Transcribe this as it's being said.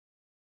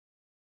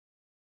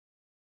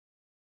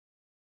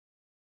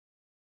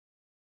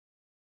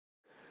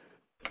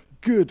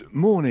Good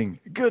morning,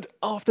 good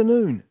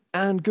afternoon,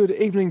 and good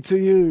evening to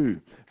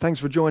you. Thanks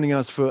for joining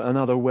us for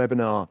another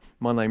webinar.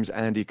 My name's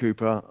Andy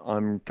Cooper.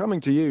 I'm coming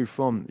to you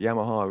from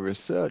Yamaha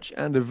Research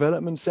and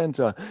Development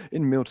Centre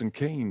in Milton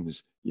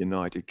Keynes,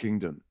 United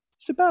Kingdom.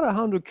 It's about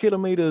 100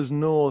 kilometers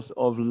north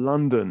of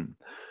London.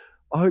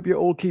 I hope you're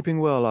all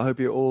keeping well. I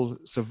hope you're all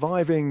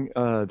surviving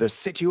the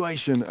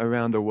situation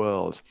around the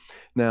world.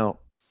 Now,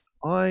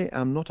 I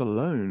am not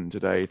alone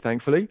today,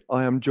 thankfully.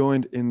 I am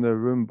joined in the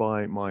room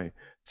by my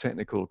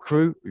technical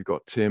crew. We've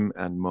got Tim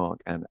and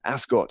Mark and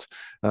Ascot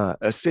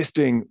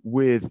assisting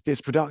with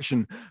this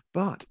production.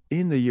 But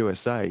in the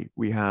USA,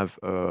 we have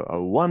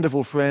a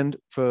wonderful friend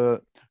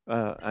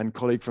and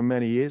colleague for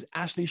many years.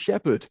 Ashley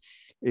Shepherd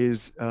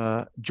is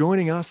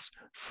joining us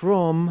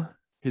from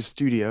his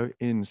studio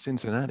in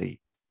Cincinnati.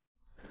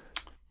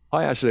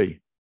 Hi, Ashley.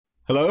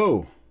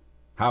 Hello.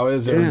 How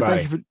is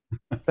everybody?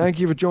 Thank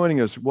you for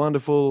joining us.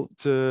 Wonderful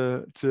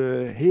to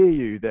hear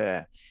you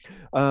there.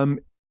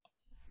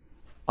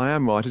 I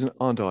am right,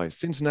 aren't I?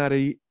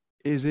 Cincinnati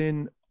is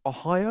in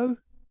Ohio?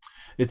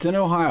 It's in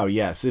Ohio,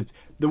 yes.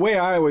 The way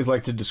I always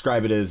like to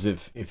describe it is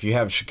if you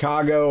have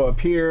Chicago up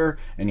here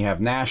and you have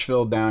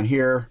Nashville down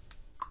here,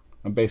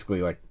 I'm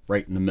basically like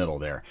right in the middle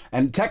there.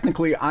 And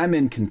technically, I'm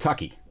in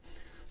Kentucky.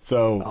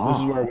 So this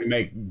is where we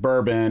make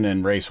bourbon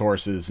and race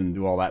horses and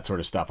do all that sort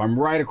of stuff. I'm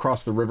right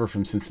across the river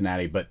from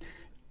Cincinnati, but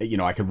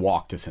I could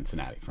walk to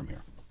Cincinnati from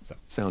here. So.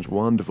 Sounds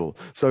wonderful.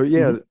 So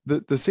yeah,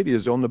 the city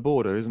is on the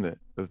border, isn't it,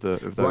 of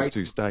those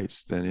two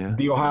states? Then yeah,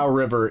 the Ohio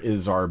River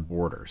is our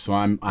border. So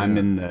I'm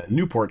in the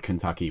Newport,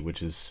 Kentucky,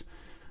 which is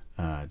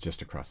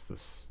just across the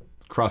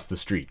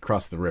street,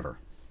 across the river.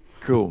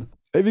 Cool.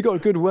 Have you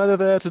got good weather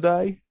there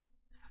today?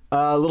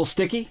 A little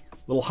sticky, a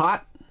little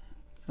hot.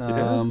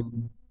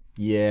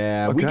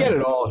 Yeah, okay. We get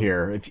it all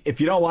here. If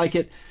you don't like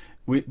it,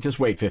 we just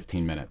wait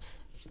 15 minutes.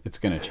 It's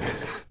going to change.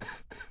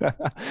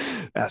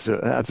 That's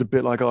a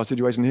bit like our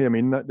situation here. I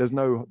mean, there's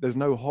no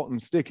hot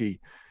and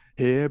sticky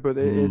here, but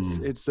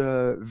it's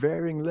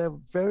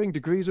varying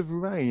degrees of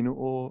rain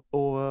or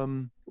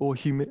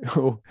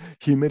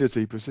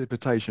humidity,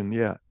 precipitation.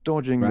 Yeah,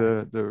 dodging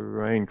the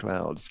rain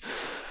clouds.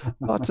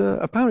 But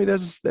apparently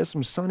there's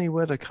some sunny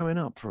weather coming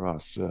up for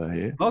us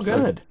here. Oh,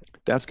 good.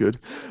 That's good.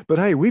 But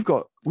hey, we've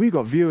got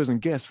viewers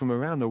and guests from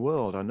around the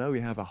world. I know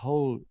we have a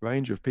whole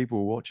range of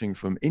people watching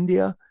from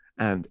India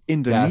and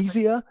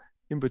Indonesia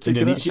in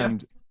particular. Indonesia?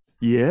 And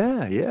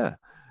yeah.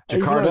 Jakarta,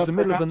 even though it's the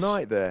middle of the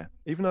night there,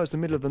 even though it's the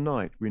middle of the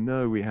night, we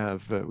know we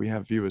have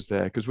viewers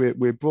there because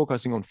we're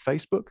broadcasting on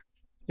Facebook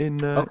in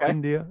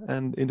India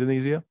and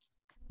Indonesia.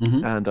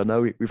 Mm-hmm. And I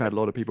know we've had a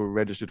lot of people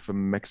registered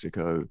from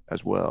Mexico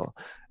as well,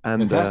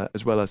 and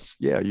as well as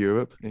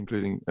Europe,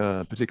 including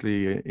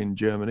particularly in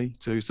Germany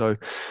too. So,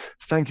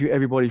 thank you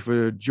everybody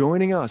for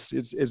joining us.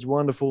 It's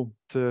wonderful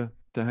to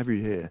have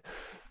you here.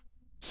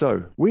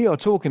 So we are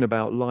talking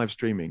about live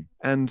streaming,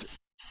 and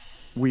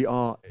we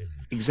are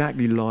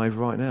exactly live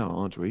right now,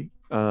 aren't we?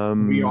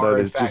 We are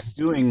in fact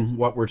doing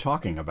what we're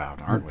talking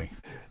about, aren't we?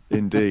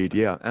 Indeed,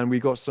 yeah. And we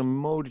got some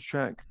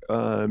multi-track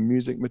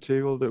music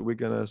material that we're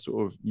going to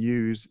sort of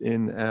use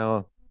in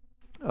our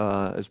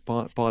as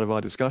part of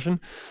our discussion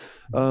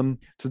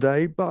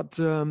today. But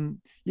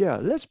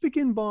let's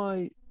begin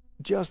by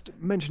just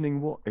mentioning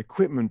what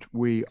equipment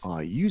we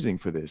are using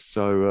for this.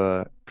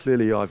 So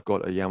clearly I've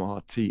got a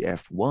Yamaha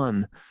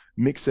TF1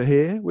 mixer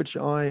here, which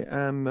I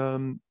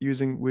am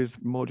using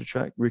with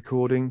multi-track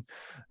recording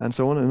and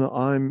so on. And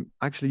I'm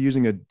actually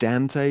using a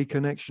Dante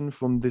connection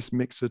from this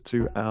mixer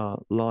to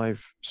our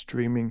live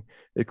streaming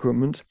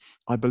equipment.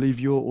 I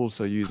believe you're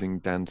also using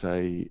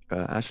Dante,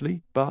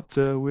 Ashley, but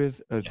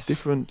with a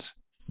different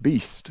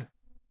beast.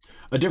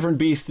 A different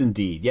beast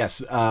indeed.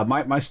 Yes.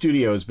 My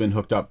studio has been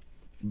hooked up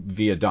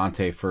via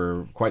Dante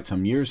for quite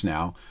some years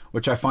now,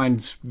 which I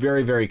find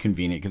very, very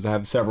convenient because I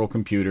have several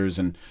computers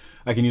and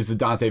I can use the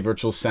Dante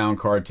virtual sound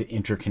card to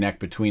interconnect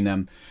between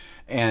them.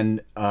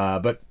 And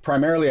but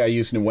primarily I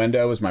use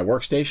Nuendo as my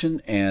workstation,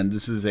 and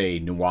this is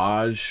a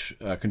Nuage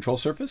control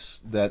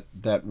surface that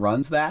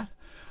runs that.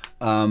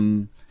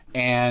 And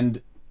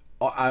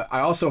I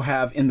also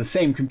have in the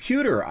same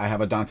computer, I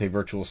have a Dante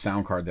virtual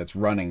sound card that's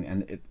running,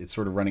 and it's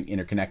sort of running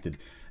interconnected.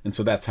 And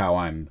so that's how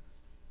I'm,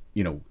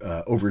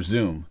 over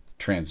Zoom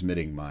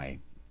transmitting my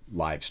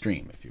live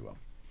stream, if you will.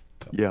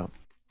 So. Yeah,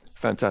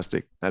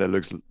 fantastic. And it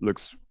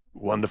looks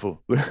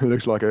wonderful.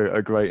 Looks like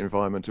a great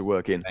environment to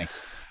work in.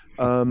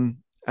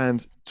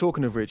 And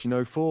talking of which,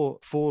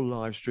 for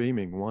live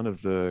streaming, one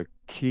of the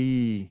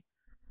key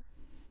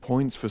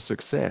points for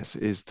success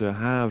is to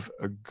have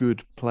a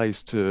good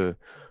place to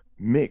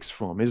mix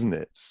from, isn't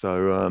it?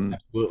 So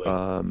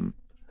absolutely.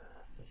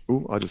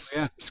 I just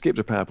skipped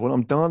a PowerPoint.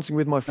 I'm dancing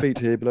with my feet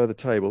here below the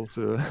table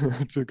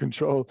to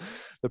control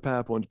the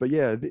PowerPoint. But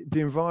yeah, the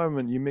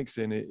environment you mix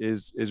in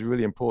is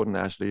really important,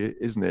 Ashley,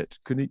 isn't it?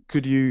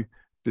 Could you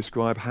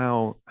describe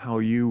how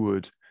you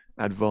would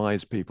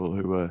advise people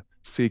who are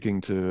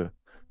seeking to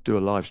do a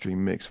live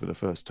stream mix for the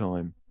first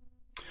time?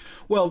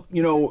 Well,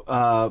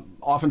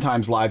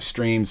 oftentimes live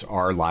streams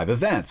are live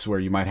events where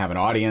you might have an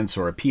audience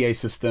or a PA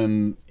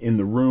system in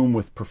the room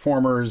with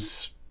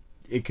performers.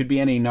 It could be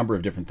any number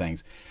of different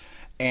things.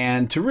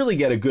 And to really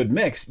get a good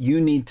mix,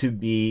 you need to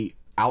be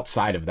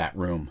outside of that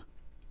room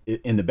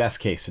in the best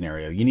case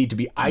scenario. You need to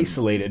be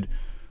isolated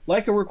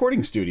like a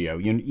recording studio.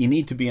 You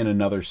need to be in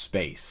another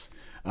space.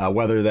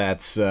 Whether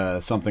that's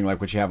something like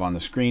what you have on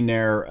the screen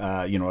there,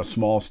 a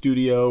small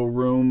studio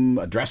room,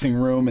 a dressing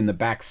room in the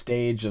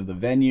backstage of the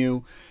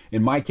venue.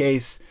 In my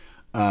case,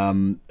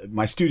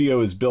 my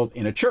studio is built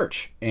in a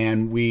church,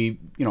 and we,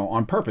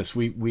 on purpose,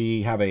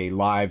 we have a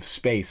live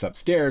space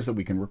upstairs that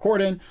we can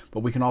record in, but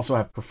we can also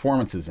have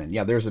performances in.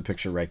 Yeah, there's a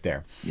picture right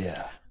there.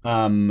 Yeah.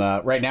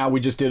 Right now,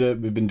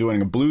 we've been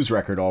doing a blues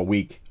record all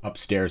week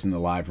upstairs in the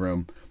live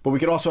room, but we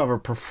could also have a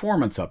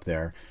performance up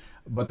there.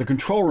 But the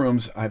control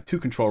rooms, I have 2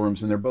 control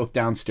rooms, and they're both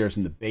downstairs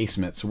in the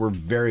basement, so we're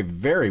very,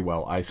 very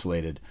well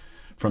isolated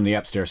from the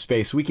upstairs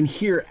space. We can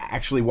hear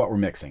actually what we're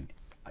mixing.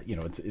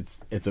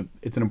 It's an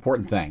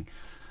important thing.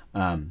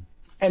 And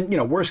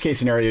worst case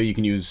scenario, you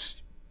can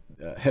use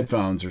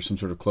headphones or some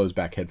sort of closed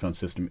back headphone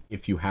system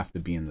if you have to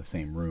be in the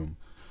same room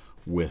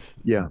with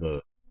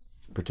the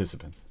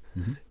participants.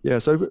 Mm-hmm. Yeah,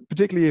 so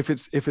particularly if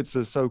it's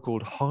a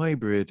so-called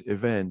hybrid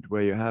event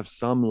where you have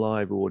some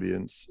live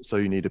audience, so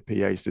you need a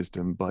PA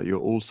system, but you're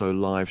also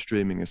live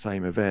streaming the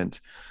same event.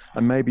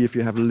 And maybe if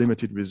you have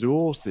limited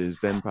resources,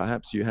 then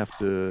perhaps you have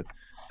to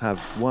have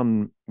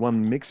one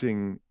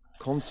mixing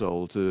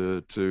console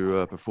to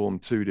perform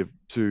the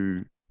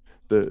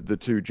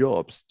 2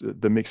 jobs.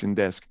 The mixing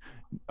desk,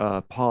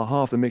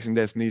 half the mixing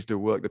desk needs to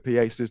work the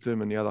PA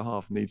system, and the other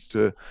half needs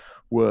to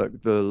work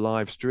the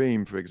live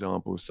stream, for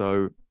example.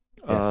 So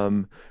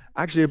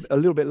actually, a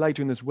little bit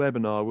later in this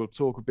webinar, we'll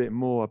talk a bit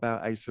more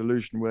about a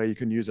solution where you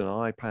can use an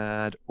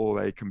iPad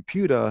or a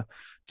computer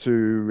to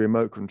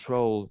remote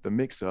control the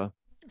mixer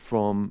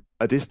from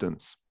a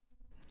distance,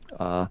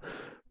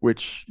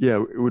 which,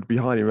 it would be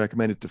highly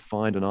recommended to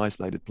find an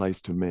isolated place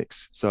to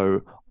mix.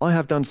 So I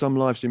have done some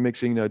live stream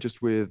mixing,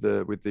 just with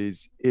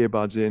these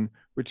earbuds in,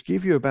 which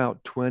give you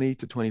about 20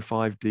 to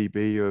 25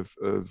 dB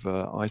of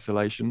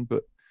isolation,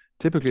 but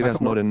typically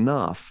that's not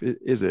enough,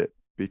 is it?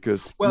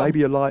 Because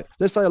maybe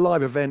let's say a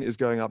live event is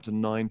going up to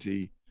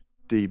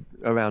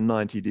around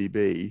 90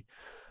 dB,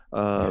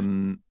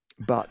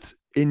 but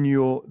in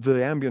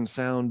the ambient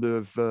sound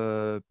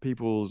of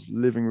people's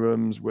living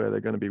rooms where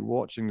they're going to be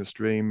watching the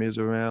stream is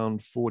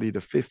around 40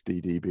 to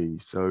 50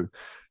 dB. So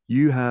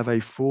you have a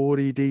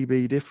 40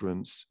 dB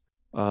difference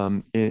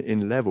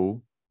in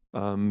level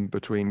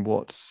between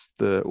what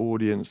the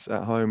audience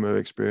at home are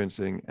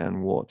experiencing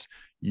and what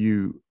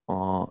you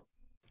are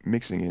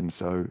mixing in.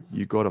 So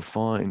you got to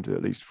find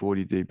at least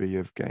 40 dB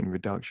of gain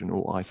reduction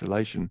or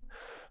isolation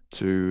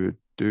to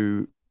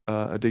do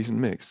a decent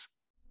mix.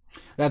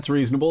 That's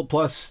reasonable.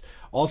 Plus,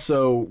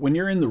 also, when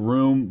you're in the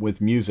room with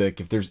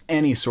music, if there's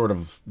any sort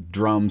of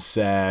drum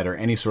set or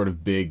any sort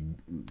of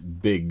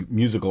big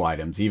musical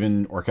items,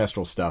 even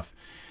orchestral stuff,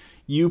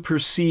 you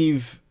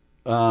perceive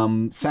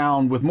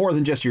sound with more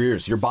than just your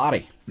ears, your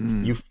body.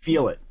 You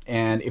feel it.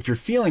 And if you're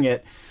feeling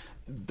it,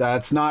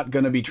 that's not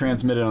going to be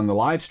transmitted on the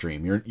live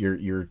stream.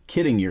 You're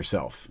kidding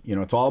yourself.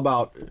 It's all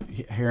about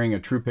hearing a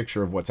true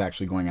picture of what's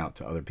actually going out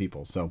to other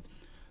people. So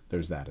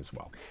there's that as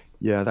well.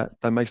 Yeah,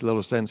 that makes a lot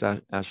of sense,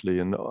 Ashley.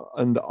 And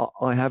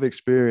I have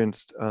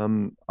experienced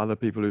other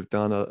people who've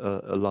done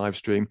a live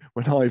stream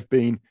when I've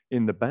been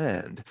in the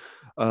band,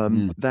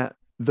 that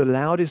the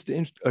loudest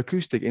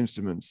acoustic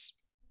instruments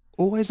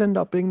always end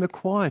up being the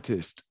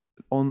quietest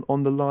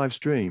on the live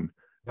stream.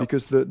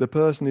 Because the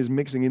person is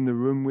mixing in the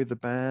room with the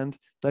band,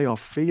 they are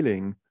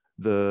feeling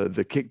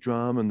the kick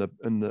drum and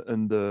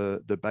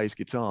the bass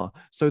guitar,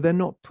 so they're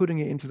not putting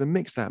it into the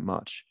mix that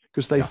much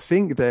because they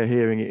think they're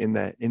hearing it in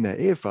their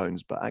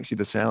earphones, but actually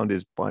the sound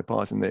is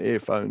bypassing their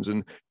earphones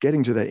and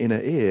getting to their inner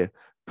ear,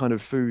 kind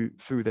of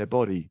through their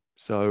body.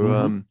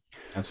 So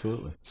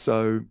absolutely.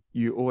 So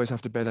you always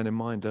have to bear that in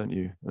mind, don't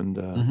you?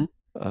 And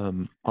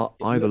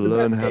either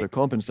learn how to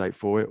compensate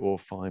for it or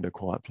find a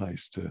quiet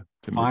place to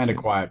find a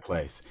quiet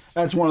place.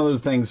 That's one of those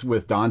things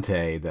with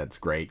Dante that's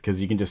great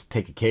because you can just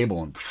take a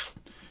cable and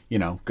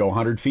go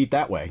 100 feet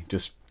that way.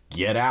 Just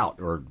get out,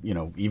 or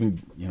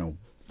even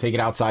take it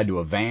outside to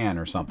a van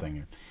or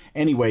something.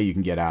 Any way you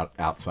can get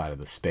outside of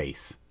the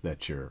space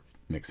that you're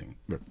mixing,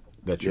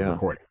 that you're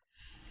recording.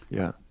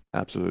 Yeah,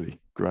 absolutely.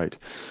 Great.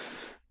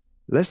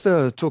 Let's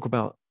talk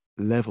about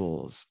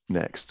levels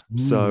next.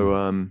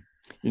 So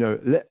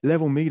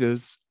level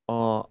meters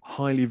are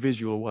highly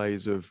visual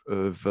ways of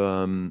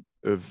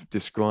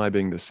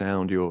describing the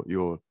sound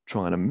you're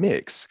trying to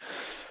mix,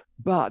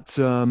 but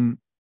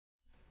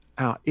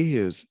our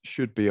ears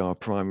should be our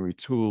primary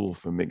tool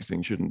for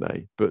mixing, shouldn't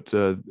they? But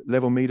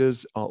level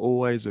meters are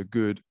always a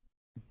good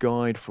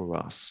guide for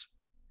us.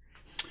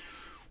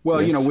 Well,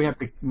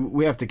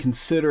 we have to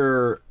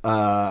consider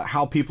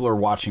how people are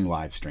watching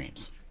live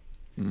streams.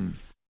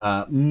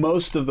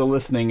 Most of the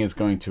listening is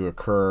going to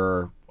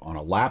occur on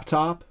a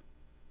laptop,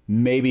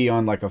 maybe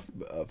on like a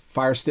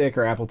Fire Stick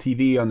or Apple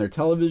TV on their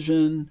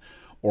television,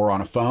 or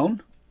on a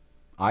phone.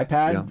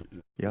 iPad,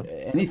 Yeah. Yeah.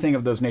 anything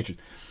of those natures.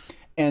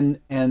 And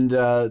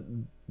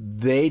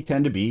they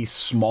tend to be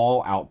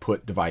small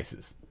output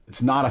devices.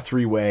 It's not a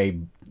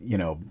three-way,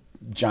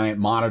 giant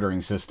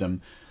monitoring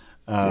system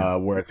Yeah.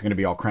 where it's going to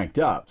be all cranked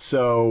up.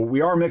 So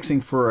we are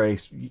mixing for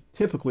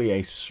typically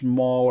a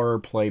smaller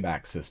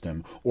playback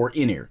system or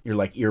in-ear,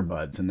 like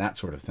earbuds and that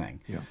sort of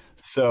thing. Yeah.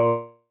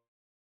 So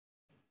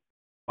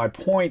my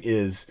point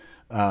is,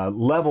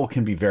 level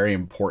can be very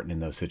important in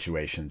those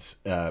situations.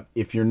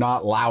 If you're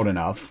not loud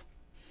enough,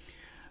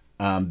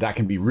 that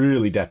can be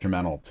really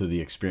detrimental to the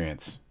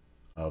experience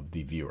of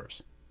the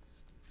viewers.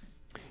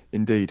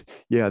 Indeed.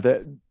 Yeah,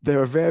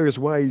 there are various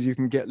ways you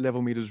can get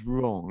level meters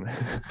wrong,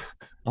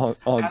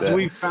 aren't As there?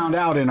 we found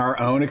out in our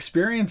own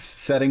experience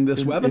setting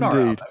this webinar up.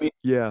 Indeed. I mean,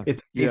 Yeah.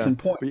 it's a case Yeah. in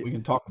point. But We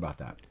can talk about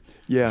that for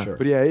yeah, sure.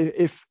 but yeah,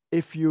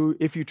 if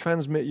you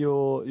transmit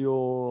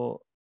your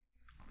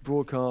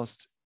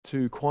broadcast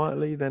too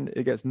quietly, then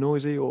it gets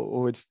noisy,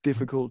 or it's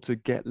difficult to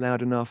get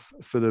loud enough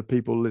for the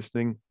people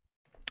listening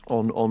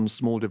on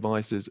small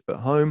devices at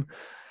home.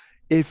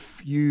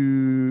 If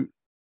you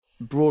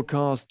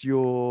broadcast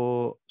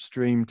your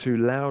stream too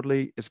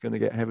loudly, it's going to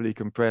get heavily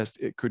compressed.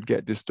 It could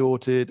get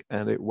distorted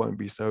and it won't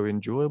be so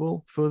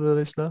enjoyable for the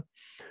listener.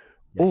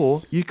 Or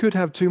Yes. you could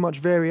have too much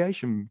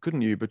variation,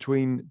 couldn't you,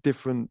 between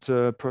different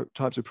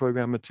types of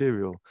program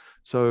material?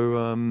 So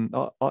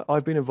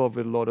I've been involved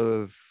with a lot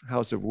of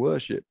house of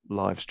worship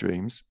live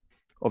streams.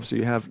 Obviously,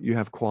 you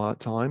have quiet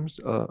times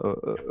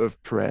of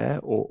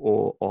prayer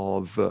or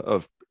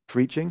of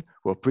preaching.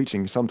 Well,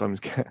 preaching sometimes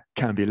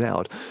can be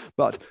loud,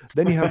 but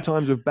then you have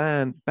times of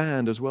band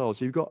as well.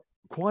 So you've got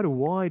quite a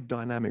wide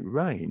dynamic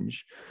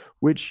range,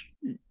 which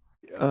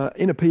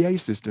in a PA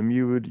system,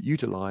 you would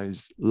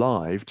utilize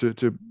live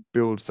to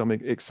build some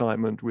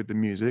excitement with the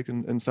music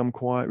and some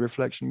quiet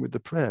reflection with the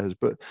prayers.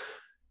 But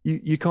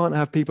you can't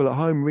have people at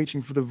home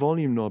reaching for the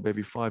volume knob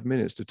every 5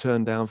 minutes to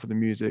turn down for the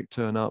music,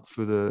 turn up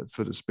for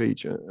the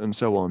speech, and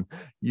so on.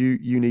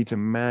 You need to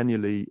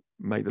manually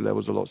make the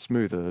levels a lot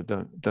smoother,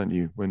 don't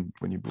you, when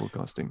you're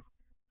broadcasting?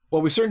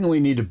 Well, we certainly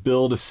need to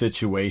build a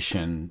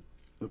situation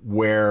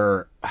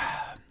where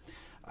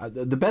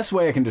the best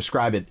way I can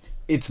describe it,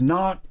 it's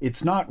not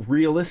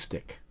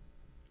realistic.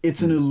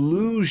 It's an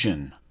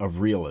illusion of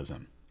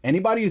realism.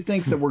 Anybody who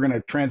thinks that we're going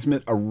to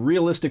transmit a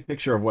realistic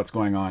picture of what's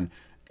going on,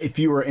 if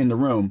you were in the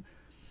room,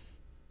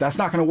 that's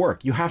not going to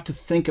work. You have to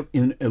think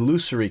in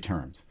illusory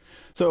terms.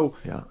 So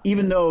Yeah.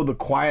 even though the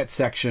quiet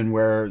section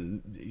where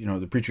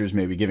the preacher is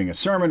maybe giving a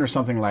sermon or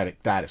something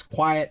like that is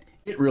quiet,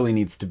 it really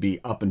needs to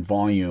be up in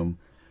volume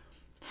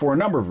for a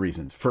number of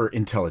reasons. For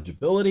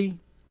intelligibility,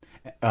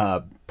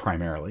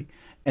 primarily,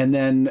 and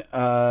then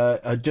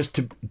just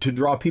to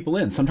draw people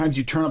in. Sometimes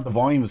you turn up the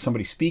volume of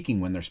somebody speaking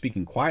when they're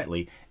speaking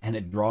quietly, and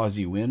it draws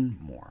you in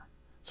more.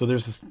 So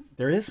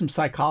there is some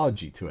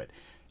psychology to it.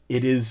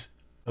 It is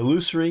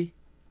illusory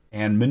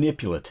and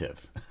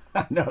manipulative.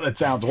 I know that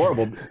sounds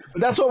horrible,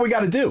 but that's what we got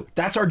to do.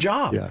 That's our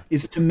job, Yeah.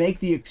 is to make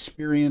the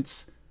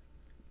experience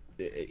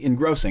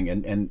engrossing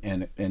and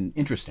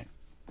interesting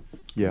to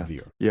the Yeah.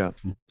 viewer. Yeah.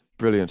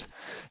 Brilliant.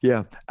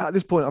 Yeah. At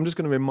this point, I'm just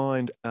going to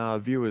remind our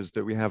viewers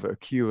that we have a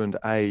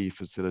Q&A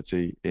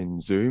facility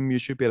in Zoom. You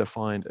should be able to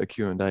find a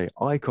Q&A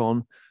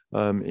icon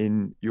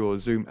in your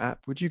Zoom app,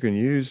 which you can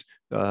use.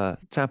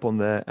 Tap on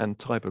there and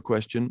type a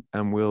question,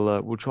 and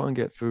we'll try and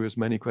get through as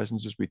many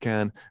questions as we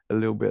can a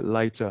little bit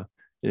later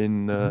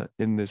in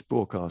this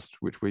broadcast,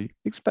 which we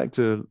expect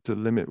to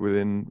limit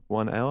within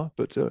 1 hour.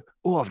 But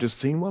I've just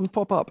seen one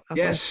pop up as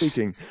I'm Yes.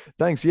 speaking.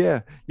 Thanks.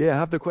 Yeah,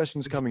 have the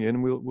questions coming in,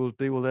 and we'll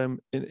deal with them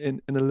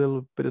in a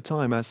little bit of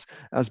time as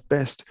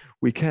best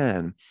we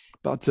can.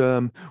 But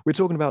we're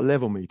talking about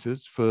level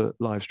meters for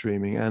live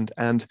streaming,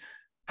 and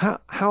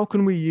how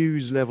can we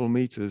use level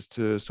meters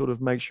to sort of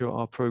make sure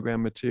our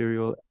program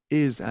material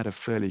is at a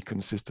fairly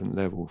consistent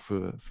level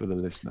for the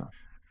listener?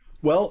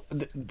 Well,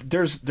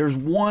 there's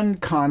one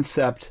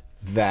concept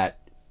that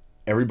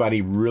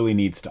everybody really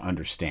needs to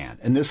understand,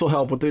 and this will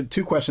help with the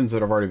two questions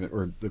that have already been,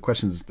 or the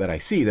questions that I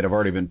see that have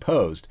already been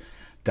posed.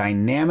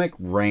 Dynamic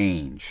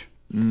range,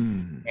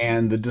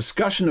 and the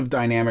discussion of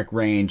dynamic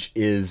range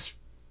is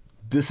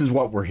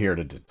what we're here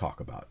to talk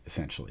about,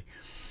 essentially.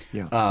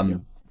 Yeah.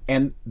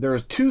 And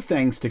there's two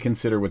things to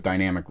consider with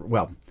dynamic.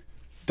 Well,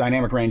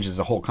 dynamic range is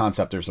a whole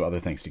concept. There's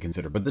other things to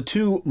consider, but the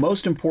two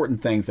most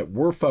important things that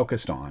we're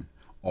focused on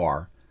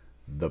are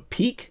the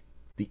peak,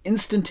 the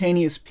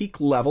instantaneous peak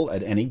level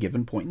at any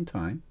given point in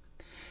time,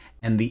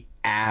 and the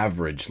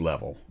average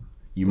level.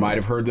 You might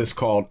have heard this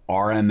called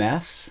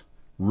RMS,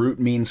 root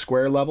mean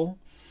square level.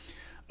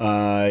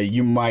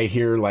 You might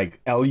hear like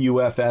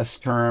LUFS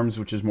terms,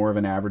 which is more of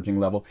an averaging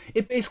level.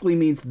 It basically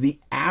means the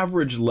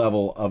average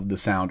level of the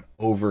sound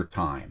over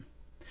time.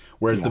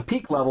 Whereas the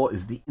peak level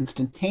is the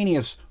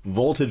instantaneous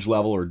voltage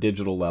level or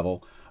digital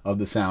level of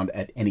the sound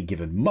at any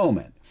given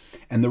moment.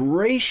 And the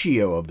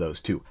ratio of those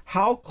two,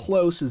 how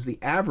close is the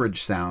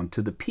average sound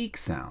to the peak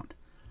sound?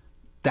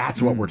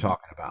 That's what we're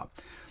talking about.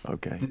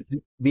 Okay.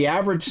 The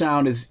average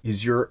sound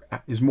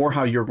is more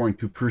how you're going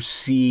to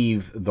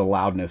perceive the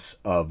loudness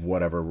of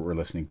whatever we're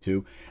listening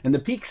to, and the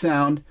peak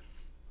sound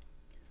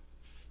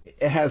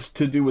it has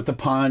to do with the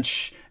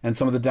punch and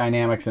some of the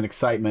dynamics and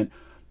excitement,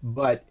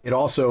 but it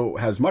also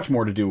has much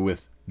more to do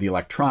with the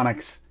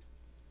electronics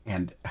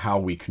and how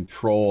we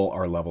control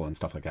our level and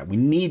stuff like that. We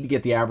need to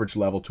get the average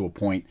level to a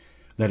point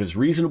that is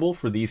reasonable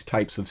for these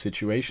types of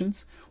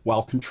situations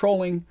while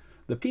controlling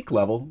the peak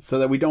level so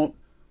that we don't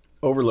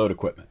overload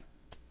equipment.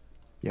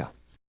 Yeah.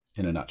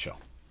 In a nutshell.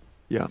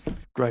 Yeah,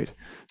 great.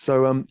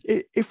 So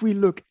if we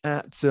look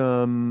at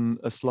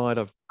a slide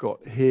I've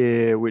got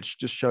here, which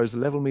just shows the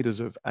level meters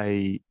of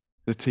the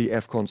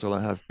TF console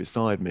I have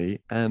beside me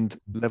and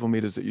level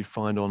meters that you'd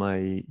find on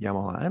a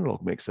Yamaha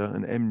analog mixer,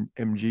 an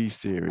MG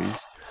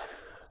series.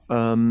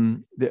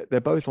 They're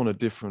both on a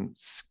different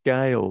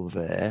scale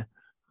there,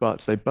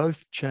 but they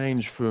both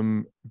change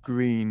from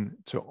green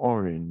to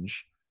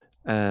orange,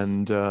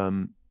 and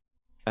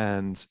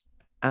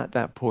at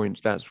that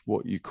point, that's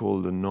what you call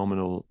the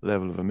nominal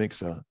level of a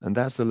mixer, and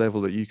that's the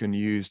level that you can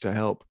use to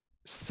help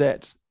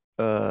set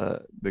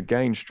the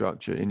gain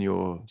structure in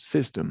your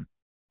system,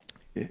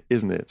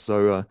 isn't it?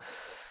 So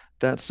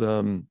that's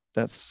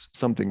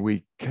something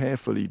we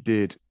carefully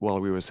did while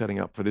we were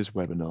setting up for this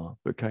webinar,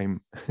 but came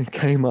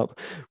up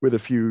with a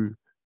few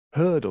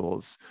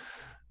hurdles.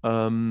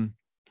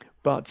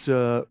 But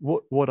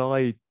what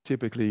I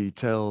typically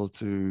tell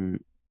to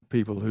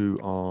people who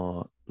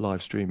are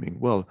live streaming,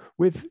 well,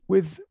 with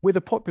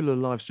a popular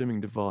live streaming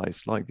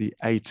device like the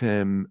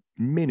ATEM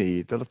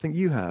Mini that I think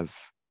you have,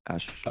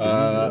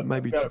 Ashton,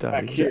 maybe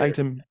today. Is it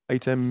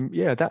ATEM?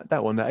 Yeah,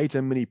 that one, the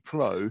ATEM Mini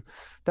Pro,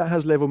 that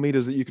has level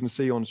meters that you can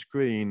see on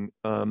screen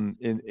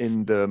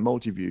in the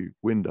multi-view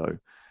window,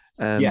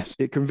 and yes,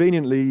 it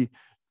conveniently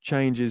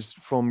changes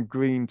from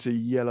green to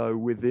yellow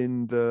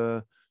within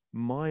the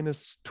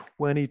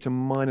 -20 to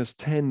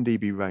 -10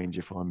 dB range,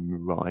 if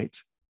I'm right.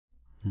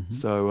 mm-hmm.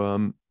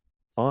 So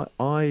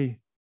I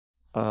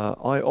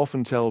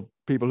often tell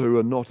people who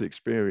are not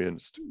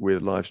experienced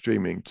with live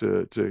streaming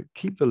to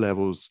keep the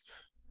levels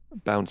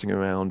bouncing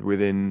around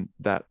within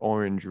that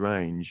orange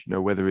range,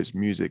 whether it's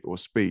music or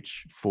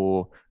speech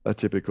for a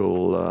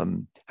typical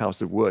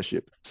house of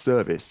worship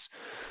service.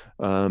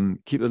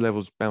 Keep the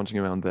levels bouncing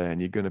around there,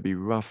 and you're going to be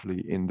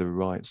roughly in the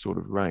right sort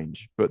of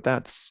range. But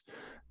that's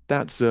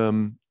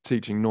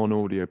teaching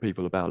non-audio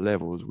people about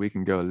levels. We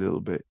can go a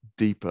little bit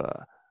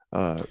deeper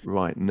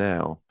right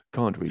now,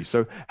 can't we?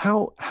 So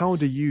how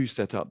do you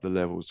set up the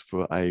levels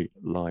for a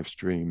live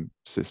stream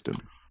system?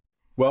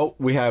 Well,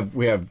 we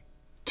have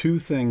two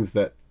things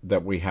that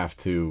we have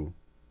to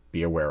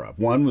be aware of.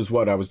 One was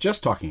what I was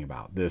just talking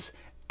about, this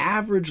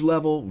average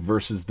level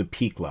versus the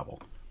peak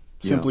level,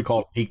 simply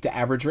called peak to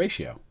average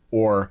ratio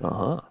or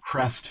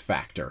crest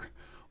factor.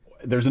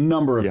 There's a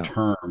number of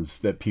terms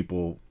that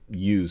people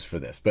use for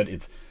this, but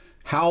it's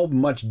how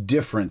much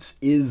difference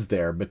is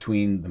there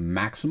between the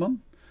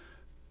maximum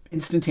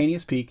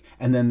instantaneous peak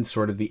and then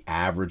sort of the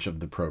average of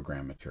the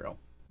program material.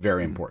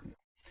 Very important.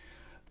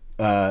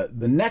 The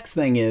next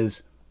thing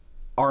is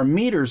our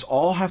meters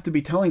all have to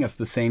be telling us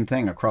the same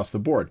thing across the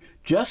board.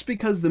 Just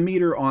because the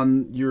meter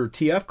on your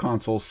TF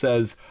console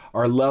says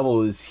our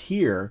level is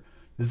here,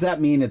 does that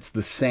mean it's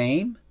the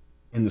same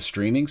in the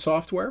streaming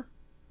software?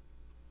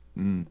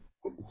 Who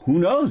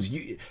knows?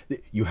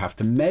 You have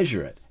to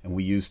measure it, and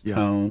we use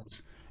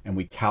tones and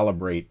we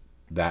calibrate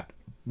that.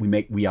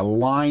 We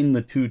align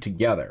the two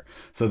together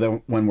so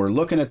that when we're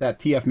looking at that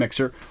TF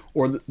mixer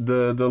or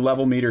the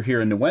level meter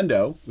here in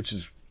Nuendo, which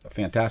is a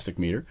fantastic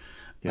meter,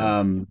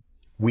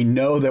 we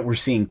know that we're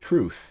seeing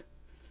truth,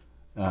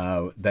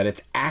 that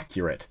it's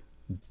accurate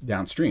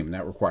downstream, and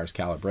that requires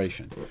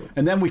calibration.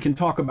 And then we can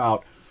talk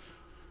about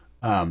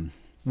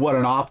what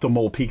an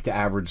optimal peak to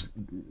average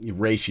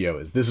ratio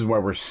is. This is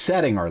where we're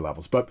setting our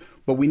levels, but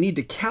we need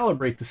to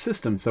calibrate the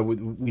system so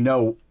we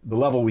know the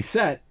level we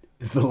set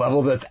is the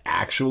level that's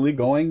actually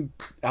going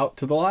out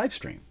to the live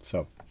stream.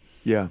 So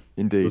yeah,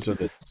 indeed, those are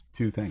the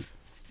two things.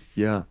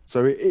 Yeah.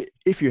 So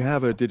if you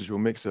have a digital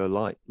mixer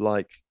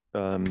like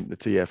the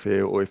TF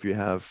here, or if you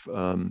have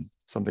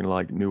something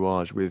like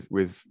Nuage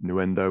with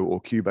Nuendo or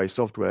Cubase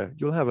software,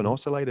 you'll have an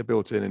oscillator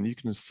built in, and you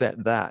can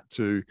set that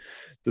to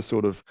the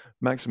sort of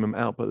maximum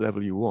output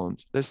level you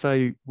want. Let's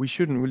say we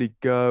shouldn't really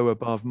go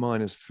above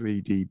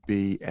 -3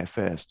 dB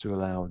FS to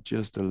allow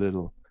just a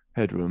little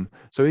headroom.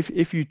 So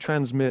if you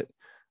transmit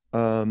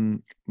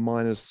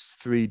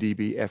 -3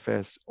 dB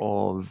FS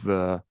of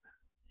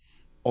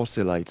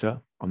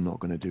oscillator, I'm not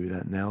going to do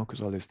that now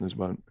because our listeners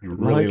won't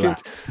like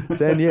it.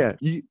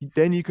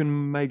 Then you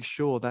can make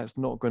sure that's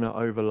not going to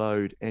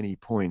overload any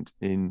point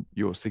in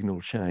your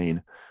signal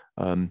chain,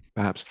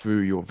 perhaps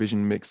through your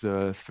vision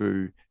mixer,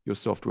 through your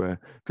software,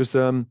 because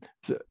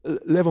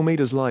level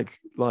meters like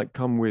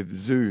come with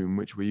Zoom,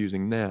 which we're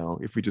using now.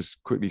 If we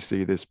just quickly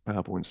see this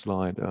PowerPoint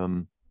slide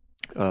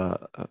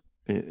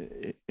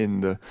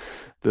in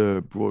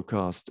the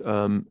broadcast,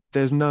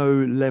 there's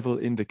no level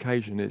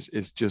indication.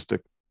 It's just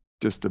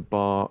a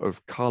bar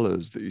of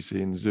colors that you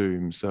see in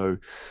Zoom. So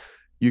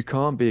you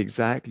can't be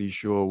exactly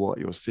sure what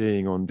you're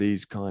seeing on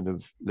these kind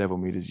of level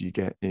meters you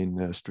get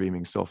in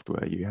streaming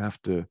software. You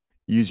have to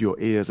use your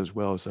ears as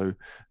well. So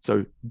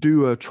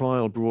do a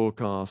trial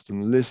broadcast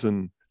and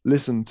listen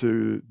listen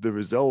to the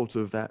result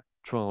of that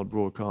trial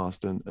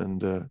broadcast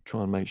and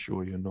try and make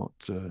sure you're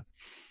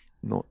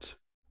not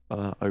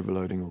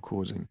overloading or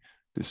causing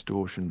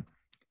distortion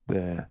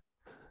there.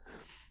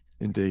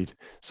 Indeed.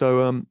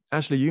 So,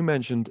 Ashley, you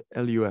mentioned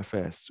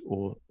LUFS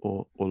or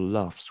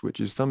LUFS, which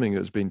is something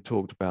that's been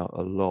talked about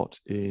a lot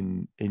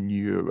in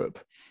Europe,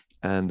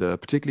 and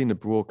particularly in the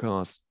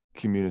broadcast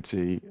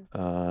community.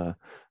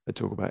 They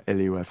talk about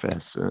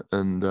LUFS,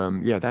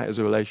 and yeah, that is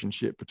a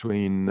relationship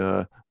between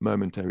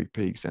momentary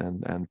peaks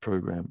and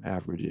program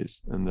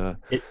averages. And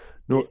It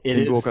not it in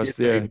is broadcast,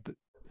 yeah,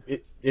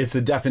 it's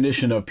a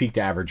definition of peak to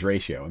average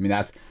ratio. I mean,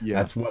 yeah,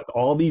 that's what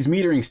all these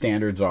metering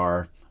standards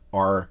are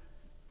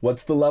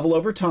what's the level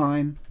over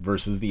time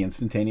versus the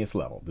instantaneous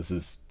level. This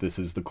is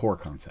the core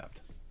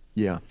concept.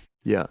 yeah,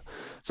 yeah.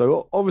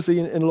 So obviously,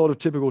 in a lot of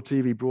typical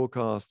TV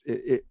broadcast,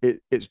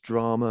 it's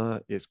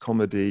drama, it's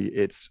comedy,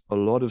 it's a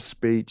lot of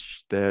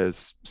speech.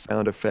 There's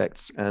sound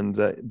effects, and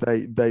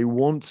they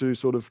want to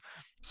sort of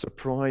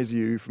surprise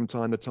you from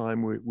time to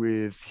time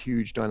with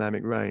huge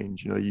dynamic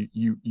range. You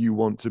know, you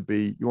want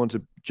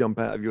to jump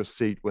out of your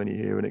seat when you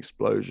hear an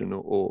explosion,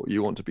 or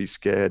you want to be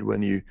scared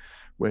when you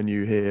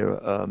hear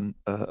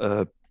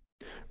a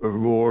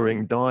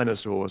roaring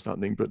dinosaur or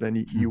something, but then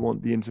you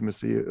want the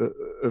intimacy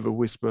of a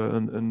whisper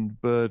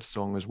and bird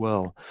song as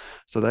well.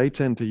 So they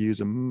tend to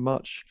use a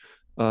much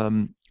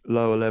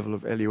lower level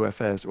of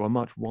LUFS or a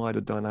much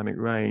wider dynamic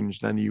range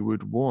than you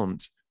would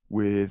want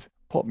with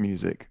pop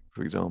music,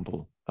 for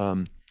example.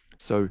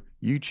 So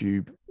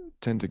YouTube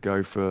tend to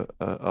go for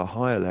a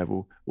higher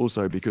level,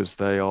 also because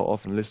they are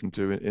often listened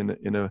to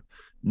in a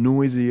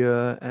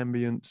noisier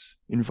ambient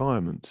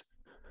environment.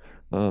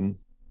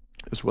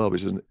 As well,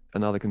 which is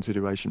another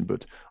consideration.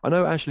 But I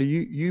know, Ashley,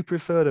 you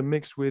prefer to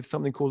mix with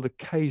something called the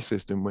K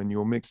system when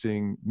you're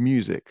mixing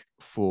music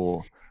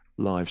for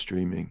live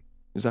streaming.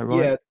 Is that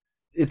right? Yeah,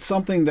 it's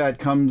something that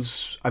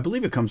comes. I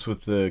believe it comes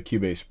with the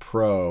Cubase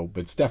Pro,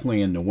 but it's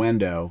definitely in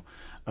Nuendo.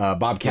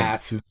 Bob Yeah,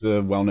 Katz, who's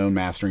a well-known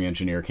mastering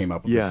engineer, came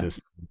up with the yeah.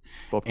 system,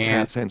 Bob and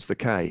Katz, hence the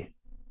K.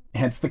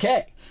 hence the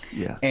K.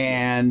 Yeah,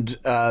 And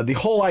the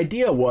whole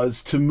idea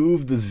was to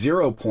move the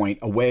 0 point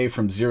away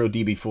from 0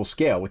 dB full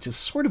scale, which is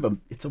sort of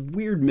it's a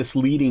weird,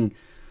 misleading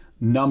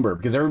number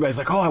because everybody's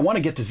like, oh, I want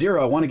to get to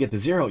 0. I want to get to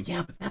 0.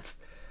 Yeah, but that's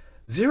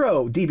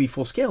 0 dB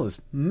full scale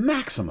is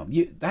maximum.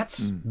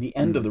 That's the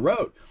end of the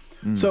road.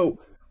 mm, So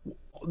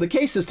the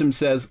K system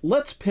says,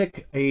 let's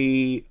pick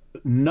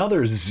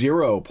another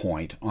 0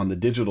 point on the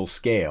digital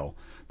scale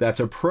that's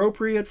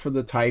appropriate for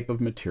the type of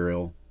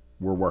material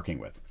we're working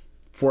with.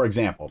 For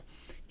example,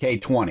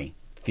 K20,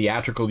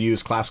 theatrical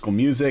use, classical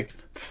music,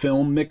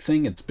 film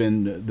mixing. It's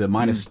been the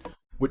minus.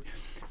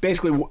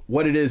 Basically,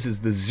 what it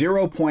is the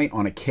 0 point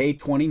on a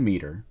K20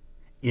 meter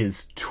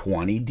is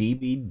 20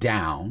 dB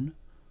down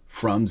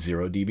from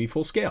 0 dB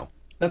full scale.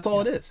 That's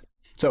all yeah, it is.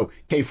 So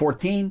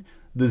K14,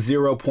 the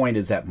 0 point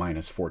is at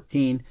minus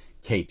 14.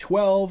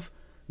 K12,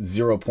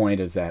 0 point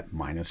is at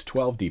minus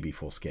 12 dB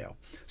full scale.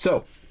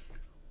 So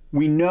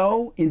we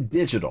know in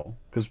digital,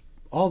 because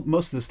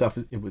most of the stuff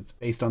it was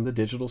based on the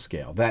digital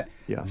scale, that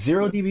yeah,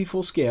 0 dB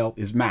full scale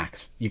is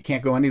max. You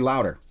can't go any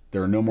louder.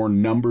 There are no more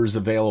numbers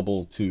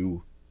available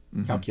to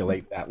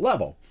calculate that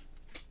level.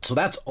 So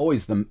that's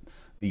always the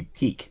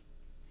peak.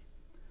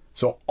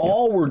 So yeah,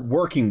 all we're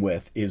working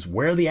with is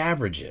where the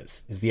average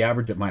is. Is the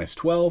average at minus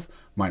 12,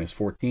 minus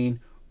 14,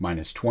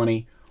 minus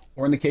 20?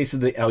 Or in the case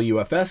of the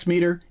LUFS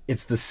meter,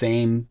 it's the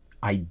same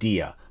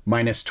idea.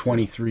 Minus yeah,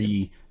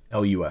 23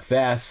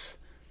 LUFS.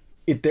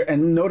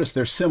 And notice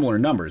they're similar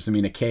numbers. I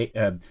mean,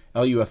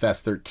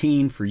 LUFS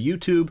 13 for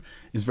YouTube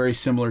is very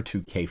similar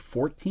to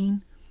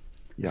K14.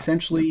 yeah,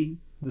 Essentially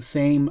the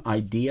same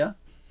idea.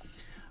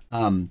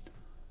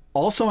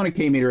 Also on a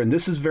K meter, and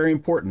this is very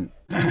important,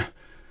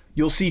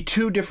 you'll see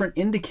two different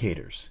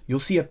indicators. You'll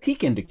see a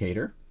peak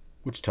indicator,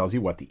 which tells you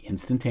what the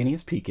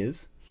instantaneous peak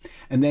is.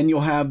 And then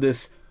you'll have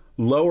this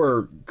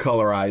lower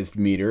colorized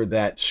meter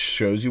that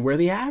shows you where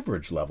the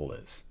average level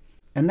is.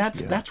 And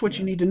that's what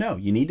you need to know.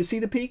 You need to see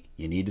the peak,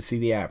 you need to see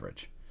the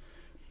average.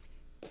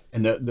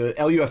 And the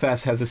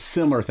LUFS has a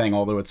similar thing,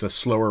 although it's a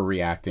slower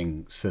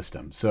reacting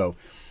system. So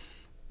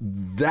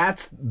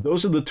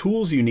those are the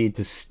tools you need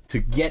to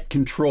get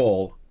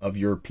control of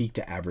your peak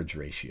to average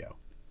ratio.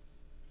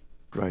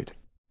 Great,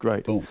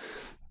 great. Boom.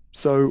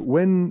 So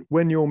when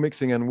you're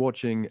mixing and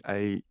watching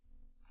a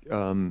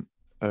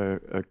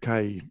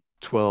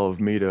K12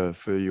 meter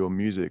for your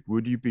music,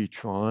 would you be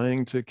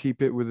trying to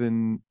keep it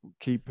within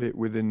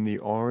the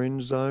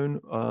orange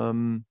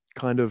zone,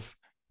 kind of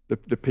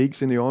the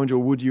peaks in the orange, or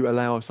would you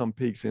allow some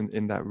peaks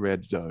in that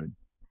red zone?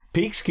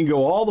 Peaks can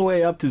go all the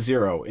way up to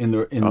 0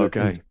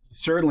 Okay.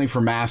 certainly for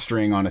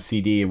mastering on a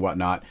CD and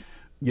whatnot.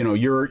 You know,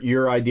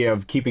 your idea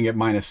of keeping it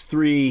minus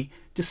 3,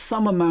 just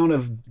some amount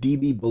of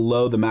dB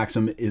below the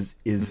maximum is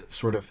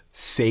sort of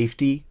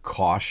safety,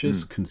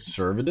 cautious,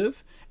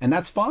 conservative, and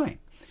that's fine.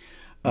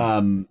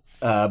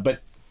 But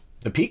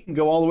the peak can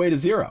go all the way to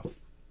 0.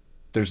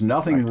 There's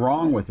nothing Right.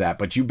 wrong with that,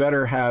 but you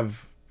better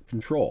have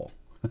control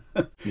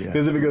Yeah.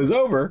 because if it goes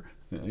over,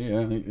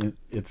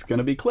 it's going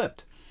to be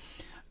clipped.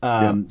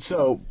 Yeah.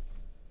 So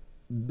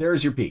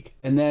there's your peak.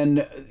 And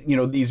then,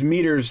 these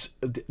meters,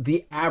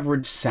 the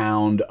average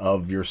sound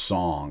of your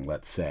song,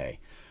 let's say,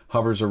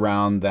 hovers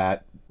around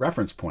that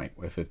reference point.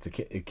 If it's the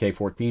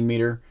K14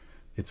 meter,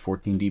 it's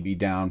 14 dB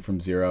down from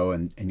 0,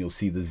 and you'll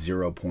see the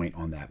 0 point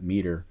on that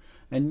meter.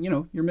 And,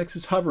 your mix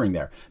is hovering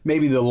there.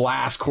 Maybe the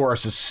last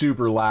chorus is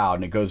super loud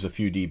and it goes a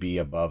few dB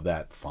above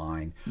that,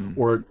 fine.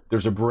 Or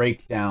there's a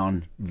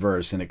breakdown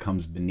verse and it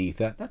comes beneath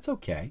that. That's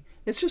okay.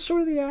 It's just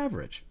sort of the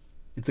average.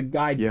 It's a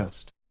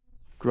guidepost.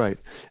 Great.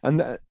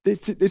 And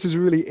this is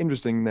really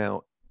interesting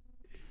now,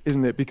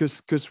 isn't it?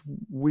 Because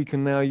we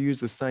can now use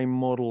the same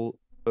model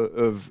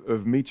of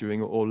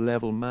metering or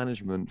level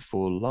management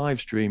for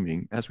live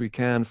streaming as we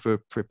can for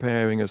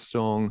preparing a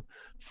song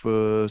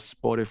for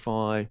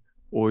Spotify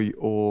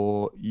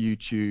or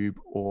YouTube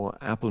or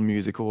Apple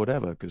Music or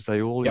whatever, because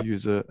they all Yep.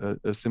 use a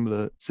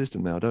similar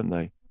system now, don't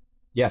they?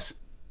 Yes.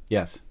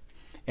 Yes.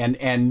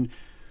 And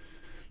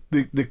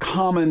the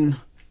common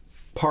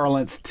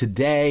parlance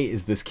today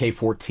is this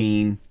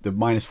K14, the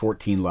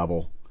 -14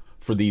 level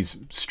for these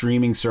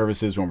streaming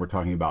services when we're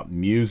talking about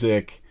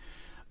music.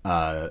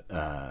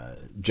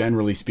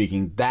 Generally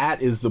speaking,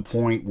 that is the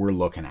point we're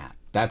looking at.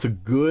 That's a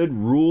good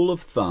rule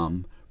of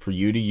thumb for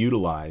you to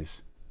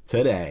utilize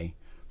today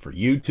for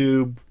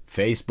YouTube,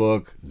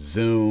 Facebook,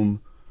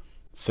 Zoom,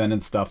 sending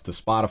stuff to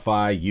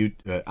Spotify,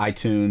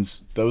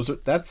 iTunes.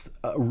 That's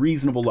a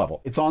reasonable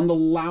level. It's on the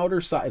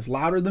louder side. It's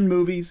louder than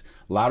movies,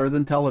 louder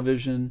than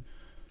television,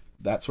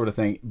 that sort of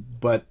thing.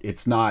 But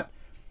it's not.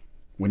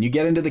 When you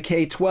get into the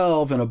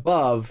K12 and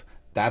above,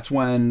 that's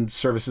when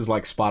services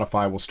like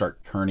Spotify will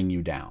start turning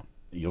you down.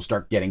 You'll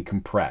start getting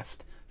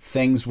compressed.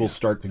 Things will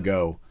start to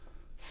go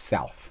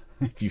south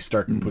if you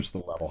start to push the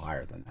level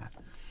higher than that.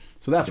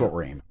 So that's what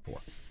we're aiming for,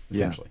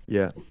 essentially.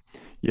 Yeah.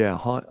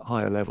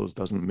 Higher levels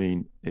doesn't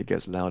mean it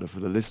gets louder for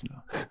the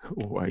listener.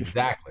 Always.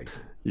 Exactly.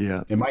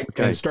 Yeah. It might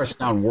it starts to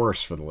sound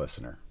worse for the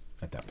listener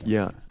at that point.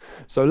 Yeah.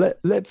 So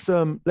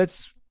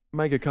let's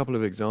make a couple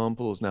of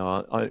examples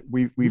now.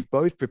 We've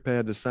both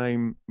prepared the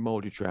same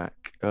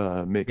multi-track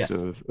mix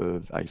of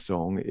a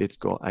song. It's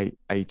got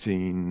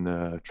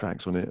 18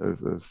 tracks on it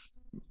of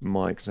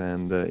mics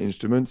and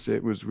instruments.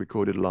 It was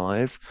recorded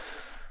live.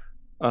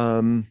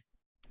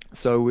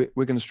 So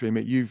we're going to stream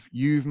it.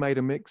 You've made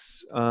a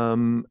mix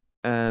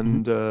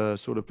and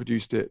sort of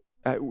produced it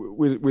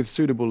with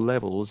suitable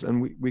levels,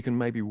 and we can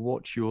maybe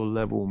watch your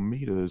level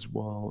meters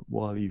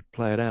while you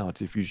play it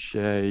out if you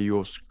share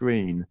your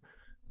screen.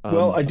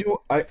 Well,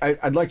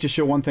 I'd like to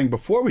show one thing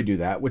before we do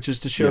that, which is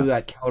to show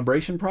that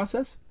calibration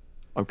process.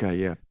 Okay,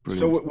 yeah, brilliant.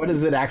 So what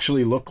does it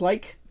actually look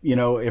like?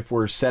 If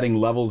we're setting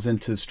levels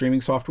into streaming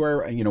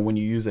software, when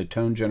you use a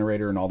tone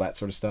generator and all that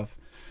sort of stuff,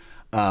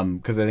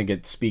 because I think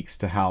it speaks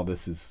to how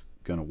this is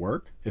going to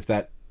work. Does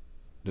that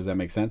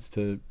make sense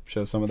to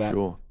show some of that?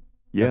 Sure.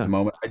 Yeah. At the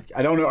moment,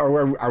 I don't know.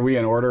 Are we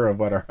in order of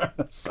what our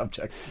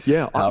subject?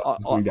 Yeah.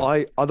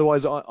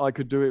 Otherwise, I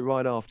could do it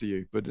right after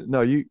you, but no,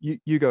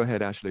 you go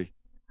ahead, Ashley.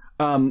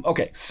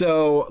 Okay,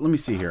 so let me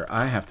see here.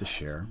 I have to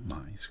share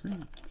my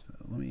screen, so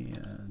let me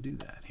do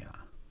that. Yeah.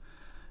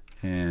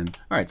 And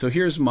all right, so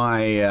here's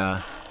my.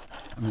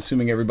 I'm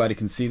assuming everybody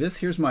can see this.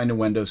 Here's my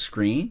Nuendo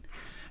screen,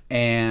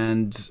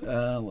 and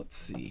let's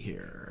see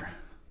here.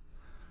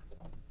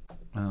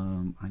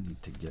 I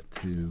need to get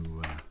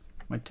to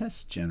my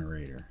test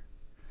generator.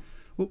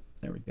 Oop,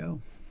 there we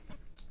go.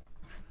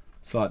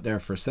 Saw it there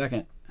for a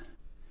second.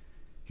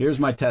 Here's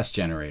my test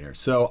generator.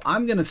 So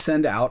I'm going to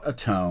send out a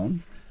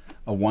tone,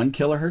 a 1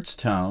 kilohertz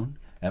tone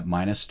at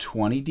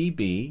 -20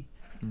 dB,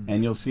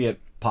 and you'll see it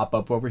pop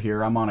up over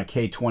here. I'm on a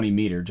K20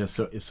 meter, just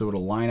so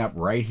it'll line up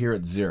right here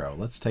at 0.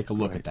 Let's take a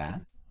look at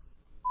that.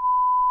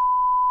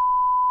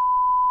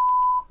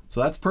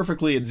 So that's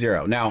perfectly at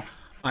 0. Now,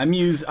 I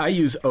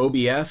use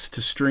OBS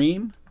to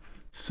stream,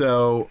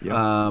 so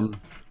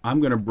I'm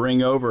going to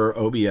bring over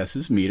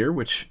OBS's meter,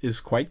 which is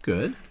quite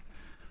good.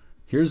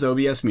 Here's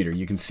OBS meter.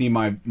 You can see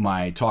my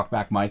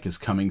talkback mic is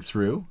coming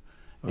through.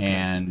 Okay.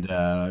 And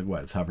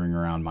it's hovering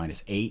around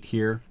 -8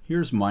 here.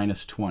 Here's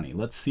 -20.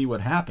 Let's see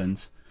what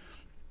happens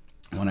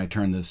when I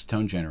turn this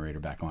tone generator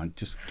back on.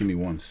 Just give me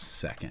 1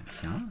 second.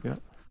 Yeah.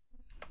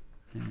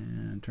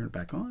 And turn it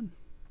back on.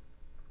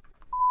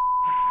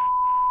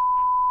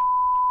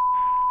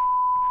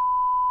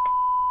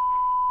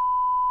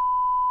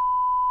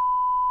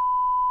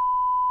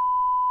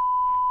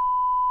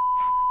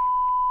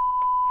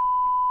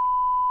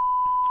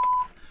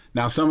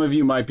 Now, some of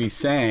you might be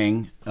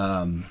saying,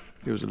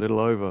 it was a little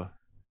over.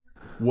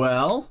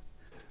 Well,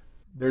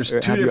 there's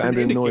two different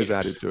indicators. Noise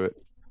added to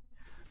it.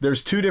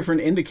 There's 2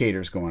 different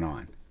indicators going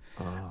on.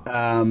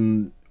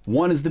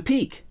 One is the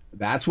peak.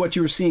 That's what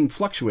you were seeing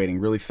fluctuating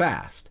really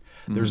fast.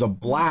 There's a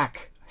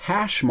black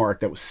hash mark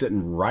that was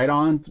sitting right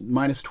on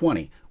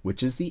 -20,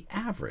 which is the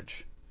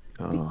average.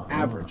 The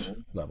average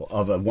level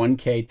of a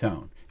 1K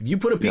tone. If you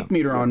put a peak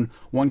meter on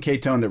 1K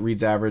tone that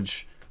reads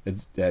average,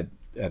 it's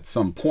at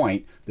some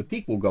point, the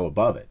peak will go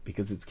above it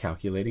because it's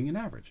calculating an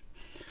average.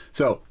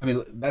 So, I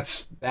mean,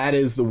 that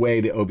is the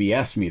way the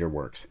OBS meter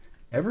works.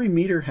 Every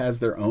meter has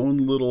their own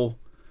little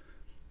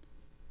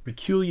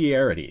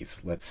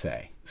peculiarities, let's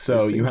say. It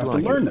So you seems have to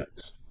like learn it.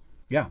 those.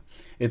 Yeah.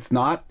 It's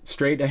not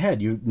straight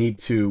ahead. You need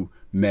to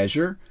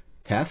measure,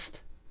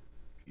 test,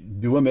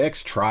 do a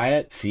mix, try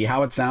it, see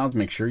how it sounds,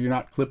 make sure you're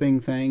not clipping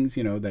things,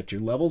 that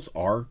your levels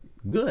are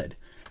good.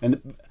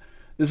 And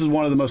this is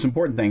one of the most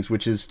important things,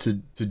 which is to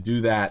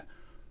do that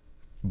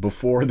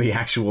before the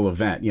actual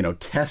event.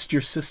 Test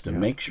your system, Yeah.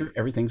 make sure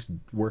everything's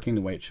working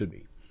the way it should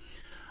be.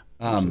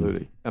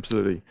 Absolutely,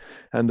 absolutely,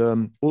 and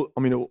I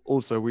mean,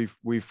 also we've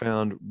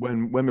found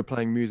when we're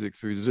playing music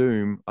through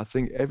Zoom, I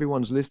think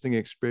everyone's listening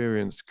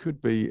experience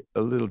could be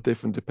a little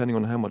different depending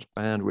on how much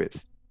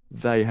bandwidth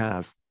they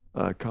have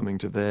coming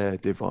to their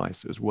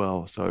device as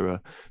well. So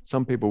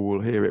some people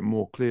will hear it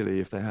more clearly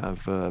if they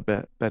have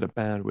better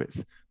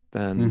bandwidth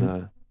than Mm-hmm.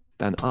 uh,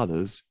 than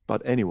others.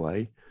 But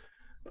anyway,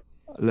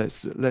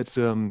 let's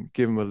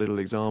give them a little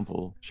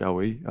example, shall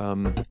we?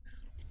 Let's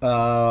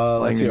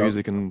Playing the see.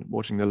 music and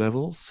watching the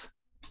levels.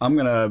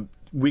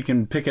 We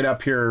can pick it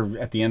up here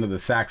at the end of the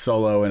sax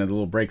solo in a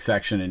little break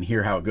section and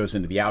hear how it goes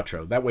into the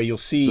outro. That way you'll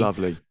see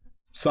Lovely.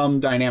 some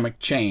dynamic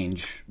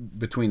change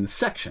between the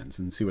sections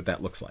and see what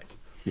that looks like.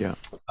 Yeah,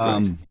 great.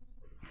 Um,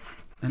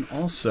 and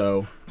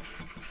also,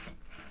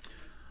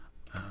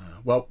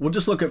 well, we'll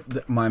just look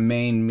at my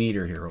main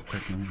meter here real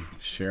quick. Let me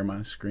share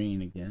my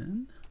screen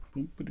again.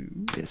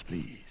 Boop-a-doo. Yes,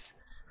 please.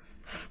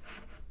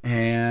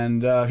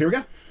 And here we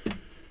go.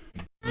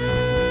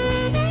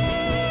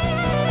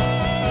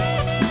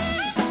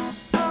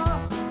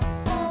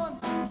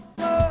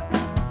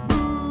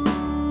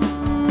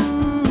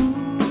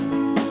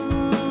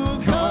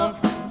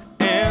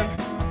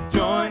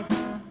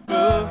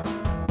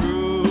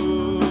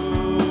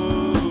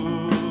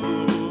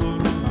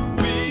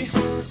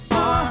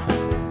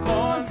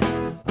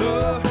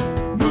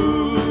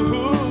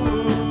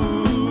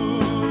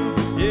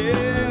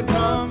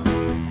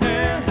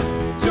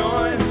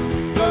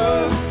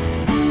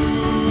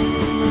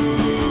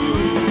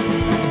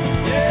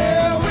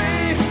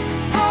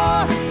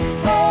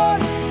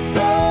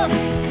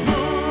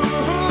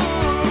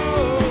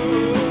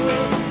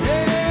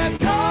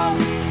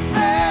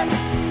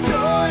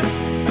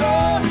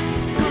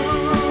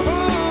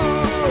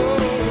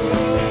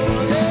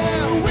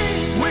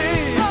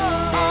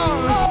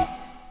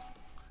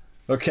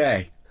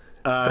 Okay.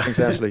 Thanks,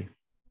 Ashley.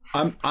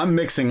 I'm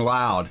mixing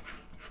loud,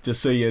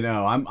 just so you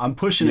know. I'm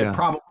pushing it Yeah,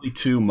 probably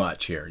too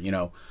much here.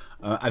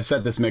 I've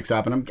set this mix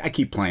up and I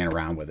keep playing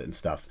around with it and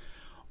stuff.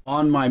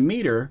 On my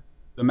meter,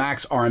 the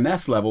max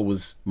RMS level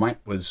was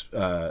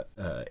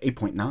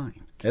 8.9.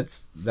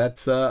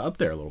 That's up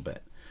there a little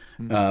bit.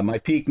 My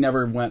peak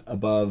never went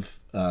above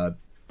about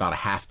a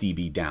half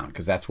dB down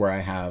because that's where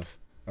I have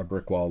a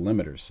brick wall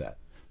limiter set.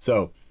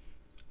 So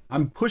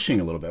I'm pushing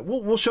a little bit.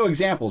 We'll show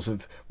examples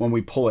of when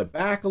we pull it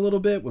back a little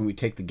bit, when we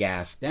take the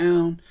gas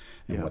down,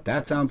 and yeah, what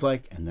that sounds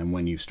like, and then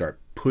when you start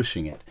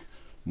pushing it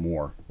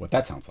more, what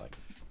that sounds like.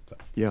 So.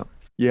 yeah,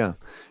 yeah.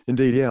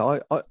 Indeed, yeah.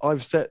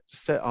 I've set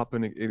up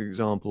an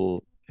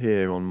example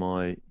here on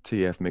my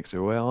TF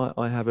mixer where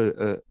I have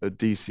a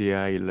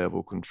DCA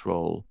level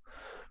control,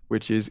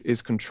 which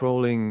is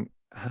controlling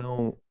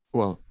how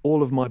well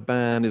all of my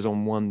band is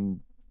on one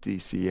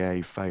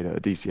DCA fader. A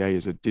DCA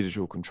is a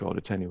digital control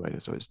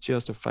attenuator, so it's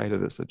just a fader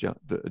that's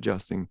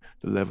adjusting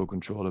the level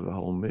control of the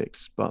whole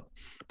mix. But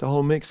the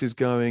whole mix is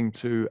going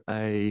to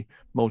a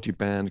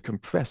multi-band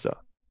compressor,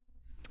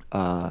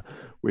 uh,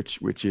 which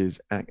is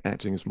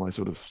acting as my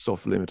sort of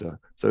soft limiter.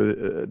 So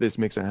this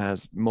mixer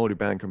has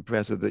multi-band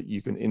compressor that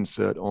you can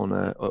insert on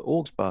a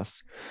aux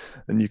bus,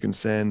 and you can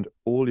send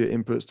all your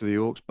inputs to the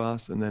aux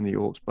bus and then the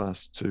aux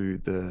bus to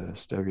the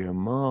stereo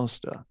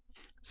master.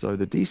 So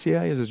the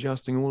DCA is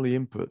adjusting all the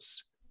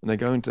inputs, and they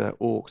go into that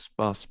aux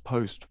bus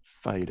post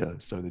fader.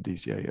 So the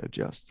DCA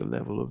adjusts the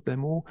level of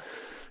them all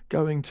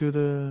going to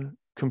the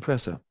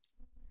compressor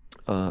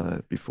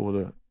before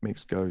the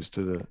mix goes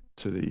to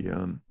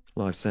the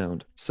live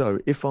sound. So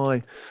if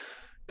I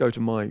go to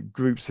my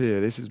groups here,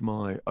 this is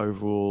my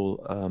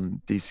overall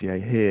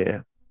DCA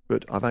here,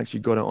 but I've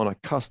actually got it on a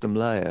custom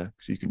layer,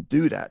 so you can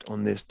do that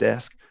on this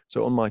desk.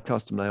 So on my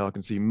custom layer, I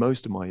can see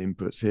most of my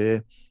inputs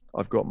here.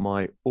 I've got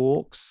my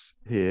aux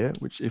here,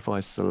 which if I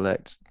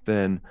select,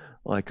 then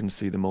I can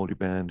see the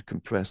multiband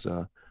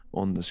compressor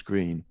on the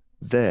screen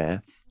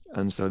there.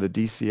 And so the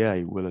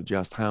DCA will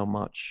adjust how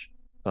much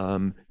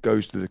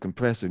goes to the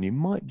compressor, and you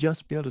might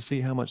just be able to see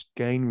how much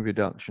gain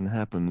reduction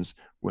happens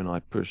when I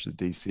push the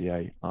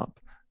DCA up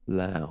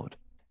loud.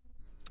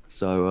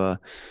 So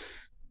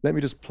let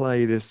me just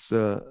play this,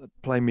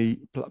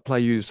 play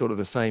you sort of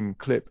the same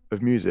clip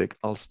of music.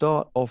 I'll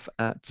start off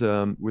at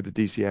with the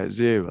DCA at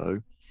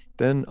 0,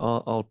 then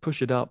I'll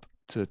push it up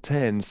to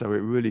 10 so it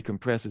really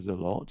compresses a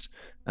lot,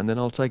 and then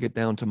I'll take it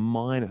down to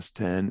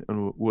 -10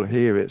 and we'll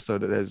hear it so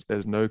that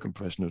there's no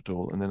compression at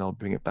all, and then I'll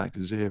bring it back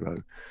to 0.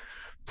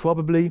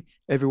 Probably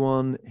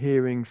everyone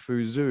hearing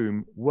through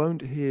Zoom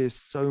won't hear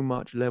so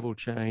much level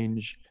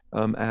change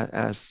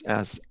as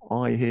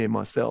I hear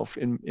myself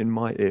in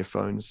my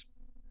earphones,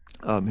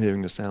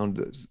 hearing the sound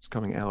that's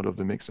coming out of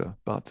the mixer.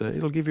 But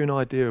it'll give you an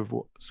idea of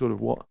what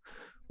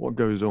what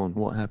goes on,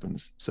 what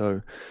happens.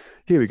 So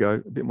here we go,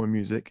 a bit more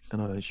music,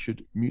 and I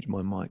should mute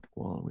my mic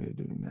while we're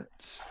doing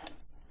that.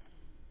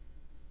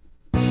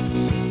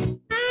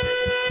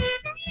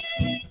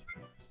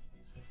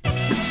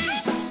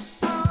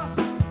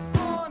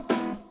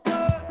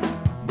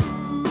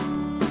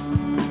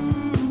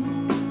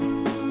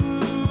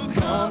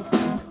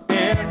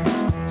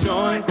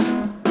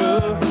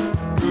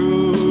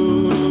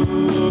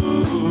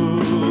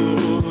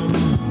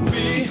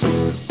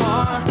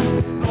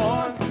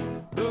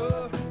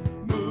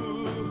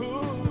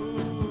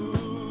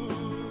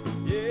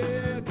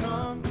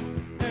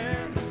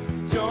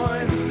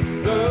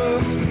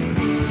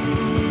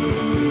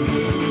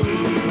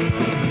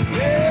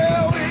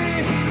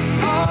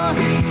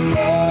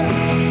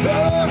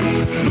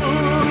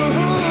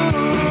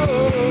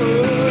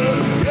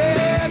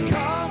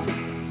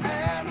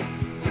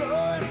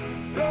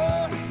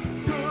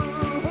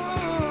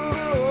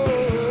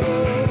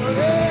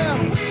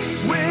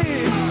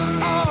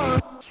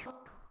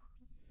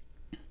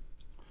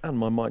 And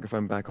my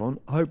microphone back on.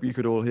 I hope you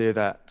could all hear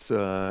that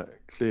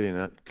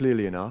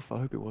clearly enough. I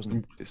hope it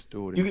wasn't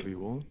distorting for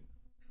you all.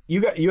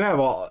 You have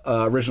all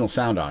original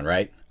sound on,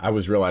 right? I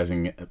was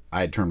realizing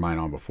I had turned mine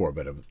on before,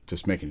 but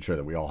just making sure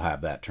that we all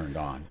have that turned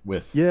on.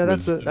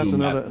 That's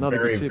another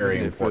good tip,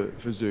 isn't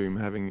it, for Zoom,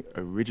 having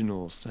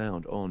original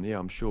sound on. Yeah,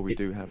 I'm sure we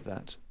do have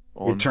that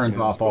on. It turns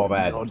off all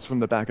that nods from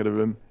the back of the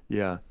room.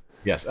 Yeah.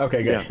 Yes.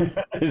 Okay. Good.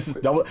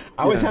 Yeah.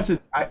 I always have to.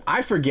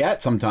 I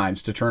forget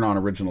sometimes to turn on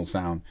original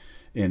sound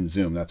in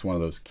Zoom. That's one of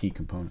those key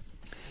components.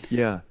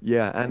 Yeah,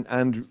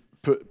 and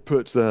put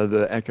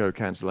the echo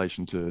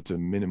cancellation to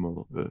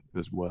minimal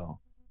as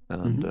well,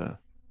 and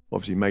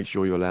obviously make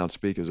sure your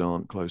loudspeakers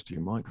aren't close to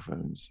your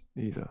microphones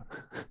either.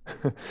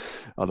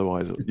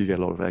 Otherwise, you get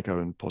a lot of echo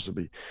and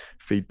possibly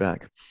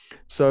feedback.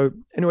 So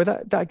anyway,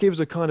 that gives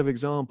a kind of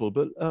example,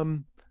 but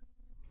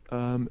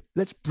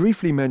let's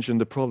briefly mention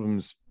the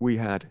problems we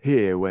had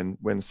here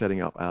when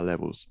setting up our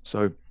levels.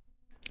 So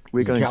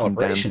we're going from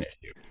Dante.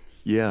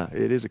 Yeah,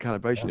 it is a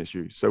calibration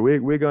issue. So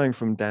we're going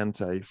from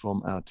Dante,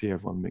 from our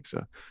TF1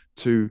 mixer,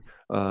 to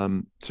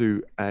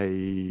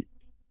a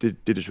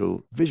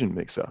digital vision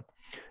mixer,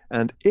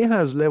 and it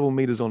has level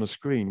meters on a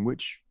screen,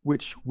 which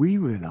we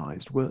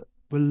realized were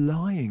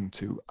lying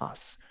to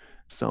us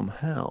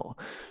somehow.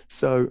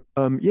 So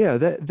yeah,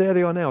 there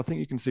they are now. I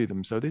think you can see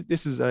them. So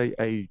this is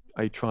a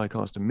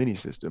TriCaster mini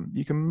system.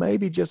 You can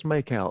maybe just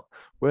make out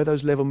where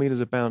those level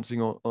meters are bouncing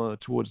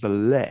towards the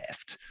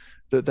left,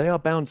 that they are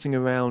bouncing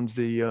around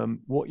the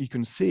what you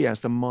can see as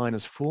the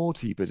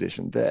 -40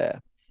 position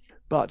there.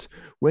 But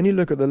when you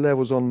look at the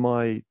levels on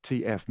my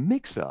TF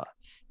mixer,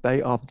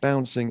 they are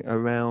bouncing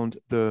around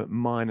the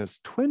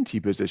 -20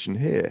 position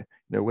here,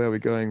 where we're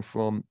going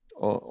from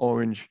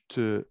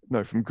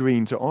from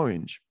green to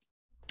orange.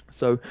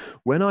 So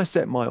when I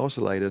set my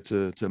oscillator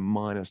to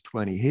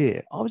 -20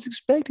 here, I was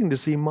expecting to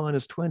see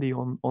 -20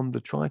 on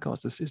the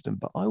TriCaster system,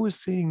 but I was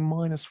seeing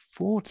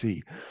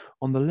 -40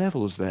 on the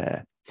levels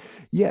there.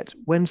 Yet,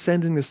 when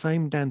sending the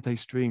same Dante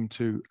stream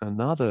to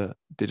another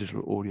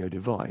digital audio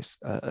device,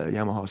 a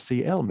Yamaha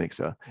CL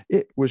mixer,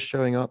 it was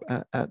showing up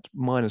at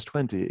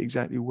 -20,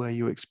 exactly where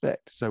you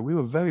expect. So we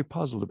were very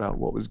puzzled about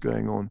what was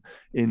going on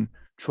in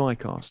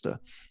TriCaster.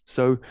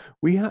 So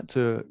we had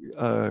to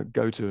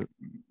go to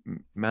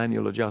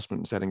manual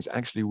adjustment settings.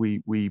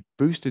 Actually, we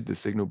boosted the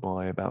signal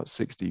by about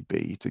 60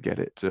 dB to get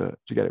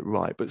it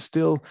right, but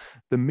still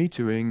the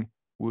metering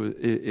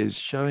is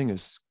showing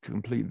us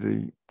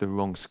completely the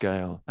wrong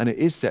scale, and it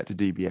is set to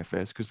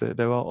DBFS because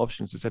there are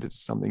options to set it to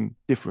something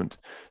different.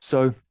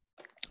 So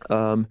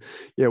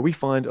yeah, we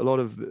find a lot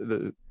of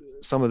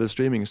some of the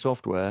streaming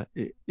software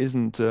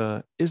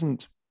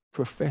isn't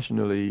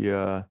professionally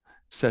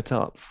set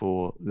up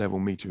for level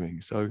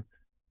metering, so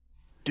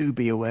do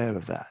be aware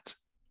of that.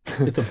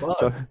 It's a bug.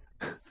 So,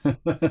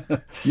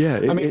 yeah,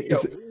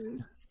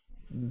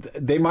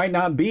 they might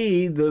not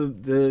be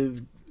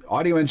the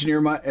audio engineer,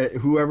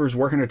 whoever's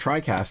working a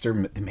TriCaster,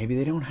 maybe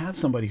they don't have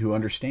somebody who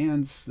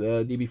understands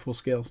the DB full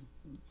scale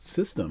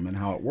system and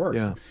how it works.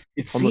 Yeah,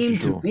 it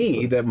seemed to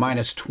me that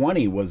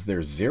 -20 was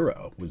their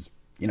zero, was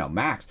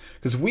max,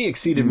 because if we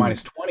exceeded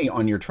 -20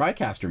 on your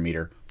TriCaster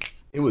meter,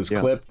 it was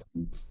clipped,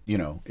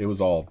 it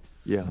was all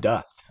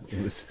dust.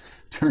 It was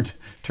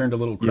turned a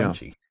little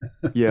crunchy.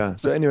 Yeah.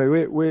 So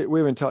anyway,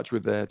 we're in touch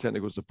with their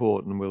technical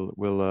support, and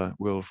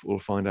we'll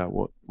find out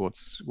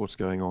what's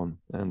going on,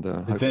 and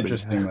it's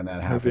interesting when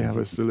that happens. Hopefully have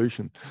a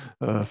solution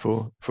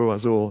for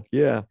us all.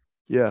 Yeah.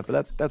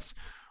 But that's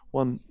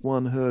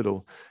one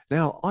hurdle.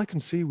 Now I can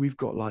see we've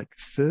got like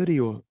 30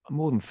 or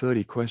more than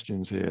 30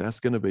 questions here. That's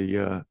going to be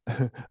a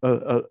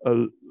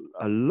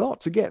lot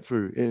to get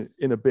through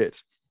in a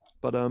bit,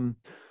 but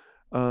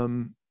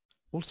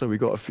also we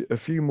got a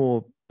few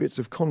more bits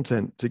of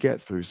content to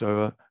get through.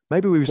 So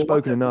maybe we've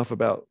spoken enough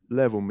about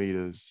level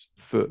meters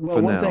for now.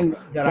 One thing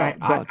that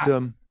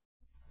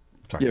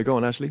yeah, go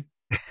on, Ashley.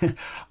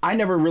 I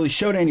never really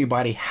showed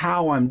anybody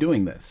how I'm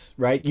doing this,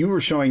 right? You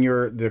were showing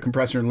the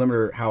compressor and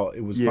limiter, how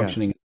it was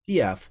functioning in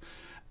TF,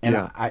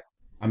 and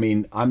I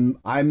mean,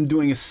 I'm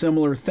doing a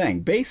similar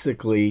thing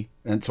basically,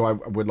 and so I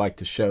would like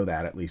to show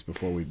that at least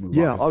before we move on,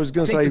 Yeah, 'cause I was I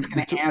going to think say it's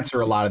going to answer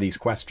a lot of these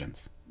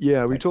questions.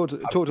 yeah, we Like, talked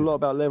a lot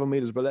about level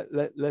meters, but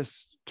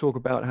let's talk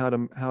about how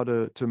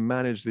to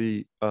manage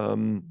the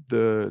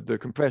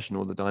compression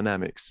or the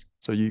dynamics.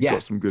 So you've got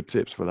yes, some good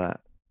tips for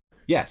that.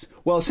 yes.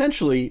 Well,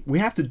 essentially, we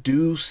have to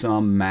do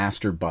some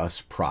master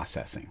bus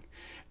processing,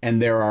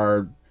 and there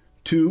are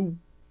two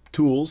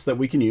tools that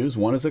we can use.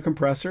 One is a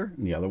compressor,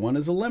 and the other one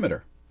is a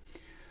limiter.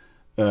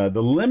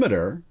 The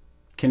limiter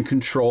can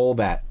control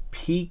that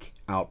peak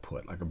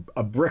output, like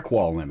a brick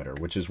wall limiter,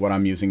 which is what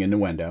I'm using in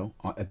Nuendo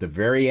at the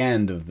very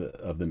end of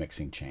the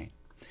mixing chain.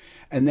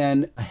 And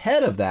then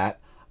ahead of that,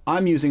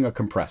 I'm using a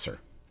compressor.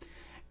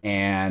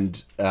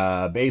 And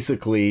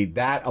basically,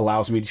 that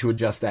allows me to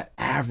adjust that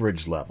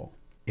average level.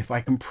 If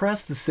I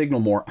compress the signal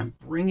more, I'm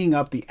bringing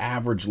up the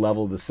average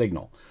level of the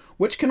signal,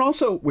 which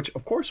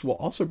of course will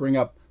also bring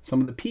up some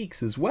of the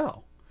peaks as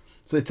well.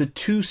 So it's a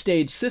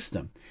two-stage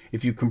system.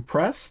 If you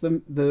compress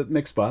the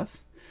mix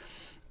bus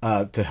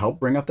to help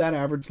bring up that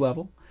average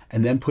level,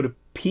 and then put a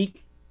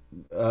peak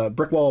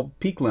brick wall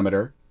peak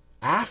limiter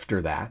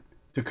after that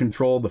to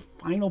control the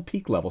final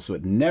peak level, so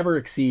it never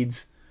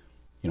exceeds,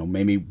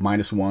 maybe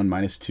 -1,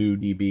 -2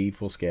 dB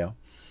full scale.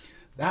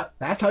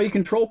 That's how you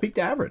control peak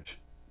to average.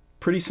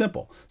 Pretty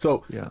simple.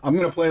 So Yeah. I'm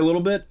going to play a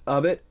little bit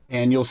of it,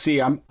 and you'll see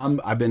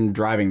I've been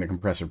driving the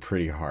compressor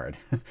pretty hard,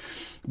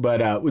 but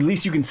at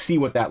least you can see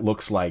what that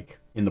looks like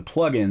in the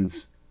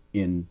plugins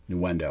in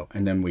Nuendo,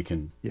 and then we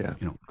can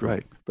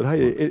great. But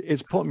hey,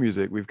 it's pop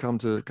music. We've come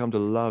to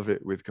love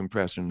it with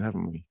compression,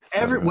 haven't we?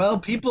 So,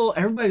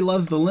 Everybody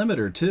loves the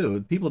limiter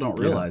too. People don't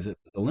yeah, realize it.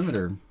 The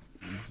limiter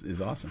is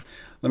awesome.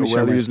 Let a me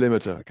show well-used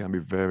limiter can be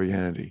very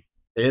handy.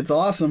 It's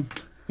awesome.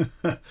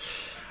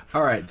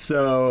 All right,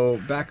 so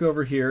back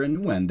over here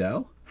in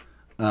Nuendo.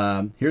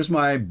 Here's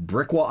my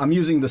brick wall. I'm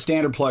using the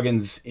standard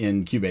plugins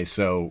in Cubase,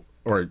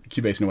 or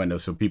Cubase Nuendo,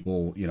 so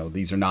people,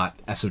 these are not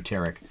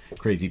esoteric,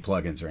 crazy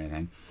plugins or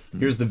anything.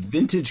 Here's the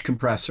vintage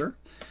compressor,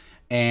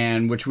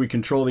 and which we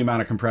control the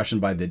amount of compression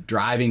by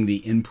driving the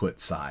input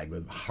side.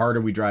 The harder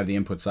we drive the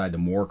input side, the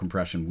more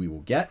compression we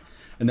will get.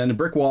 And then the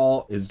brick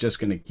wall is just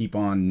going to keep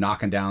on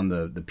knocking down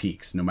the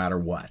peaks no matter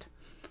what.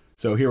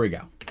 So here we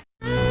go.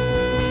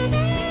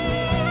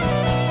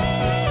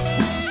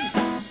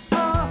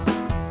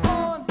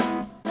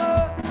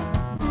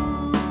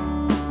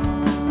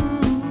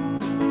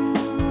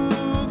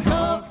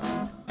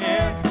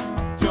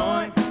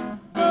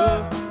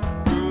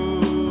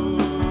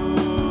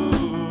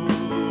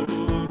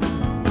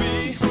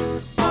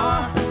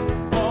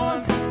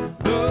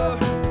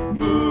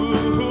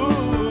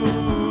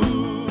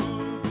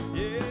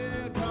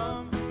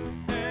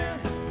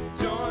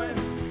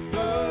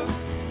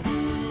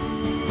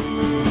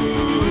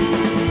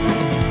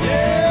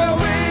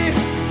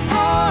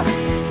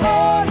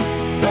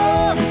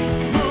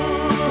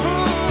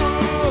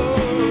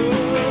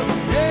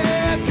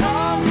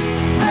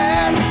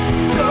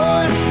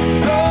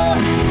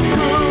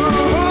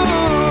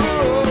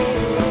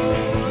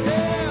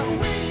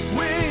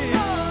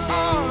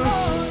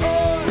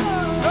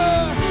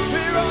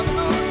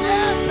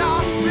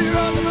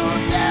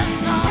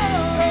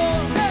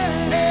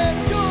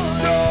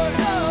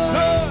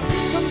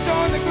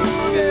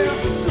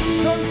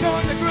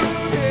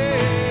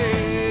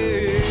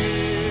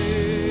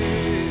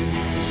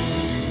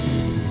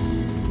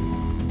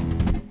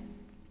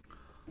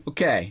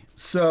 Okay,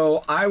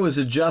 so I was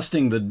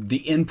adjusting the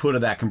input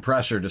of that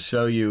compressor to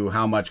show you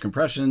how much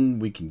compression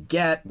we can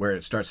get, where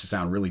it starts to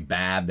sound really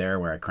bad there,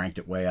 where I cranked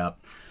it way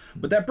up.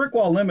 But that brick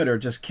wall limiter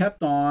just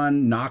kept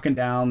on knocking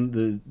down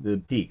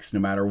the peaks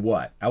no matter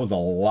what. That was a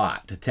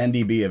lot. 10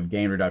 dB of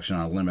gain reduction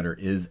on a limiter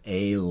is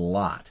a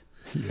lot.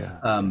 Yeah.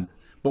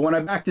 But when I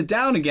backed it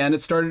down again,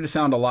 it started to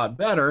sound a lot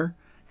better.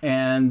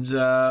 And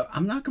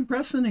I'm not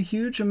compressing a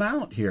huge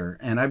amount here.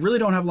 And I really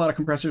don't have a lot of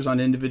compressors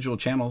on individual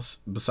channels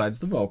besides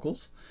the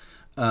vocals.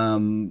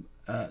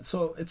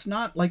 So it's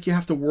not like you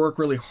have to work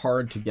really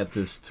hard to get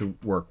this to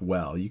work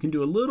well. You can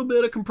do a little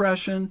bit of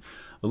compression,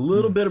 a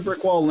little bit of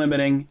brick wall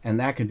limiting, and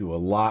that can do a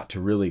lot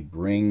to really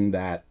bring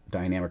that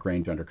dynamic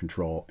range under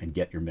control and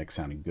get your mix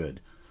sounding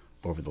good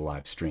over the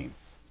live stream.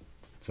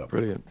 So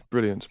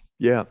Brilliant.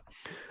 Yeah.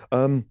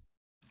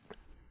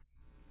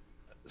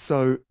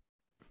 So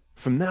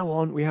from now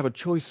on, we have a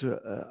choice,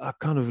 a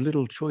kind of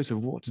little choice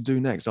of what to do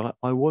next.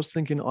 I was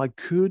thinking I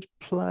could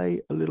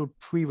play a little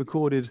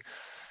pre-recorded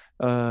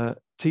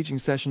teaching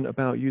session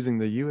about using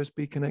the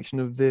USB connection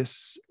of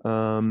this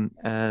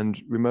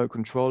and remote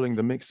controlling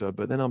the mixer.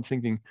 But then I'm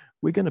thinking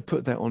we're going to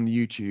put that on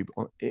YouTube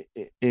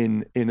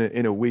in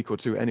a week or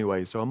two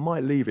anyway. So I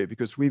might leave it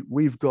because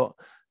we've got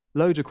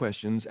loads of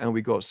questions and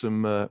we got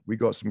some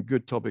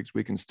good topics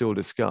we can still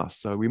discuss.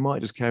 So we might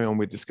just carry on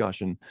with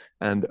discussion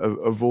and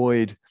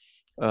avoid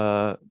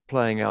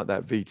playing out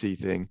that VT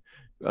thing.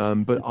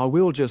 But I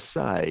will just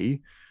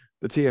say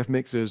the TF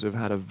mixers have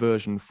had a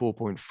version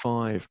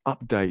 4.5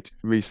 update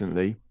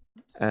recently,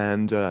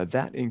 and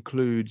that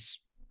includes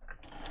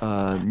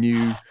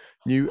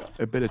new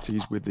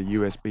abilities with the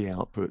USB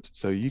output.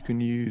 So you can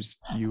use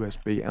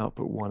USB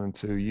output 1 and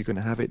 2. You can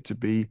have it to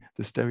be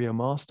the stereo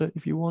master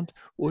if you want,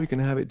 or you can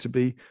have it to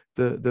be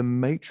the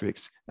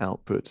matrix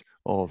output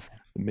of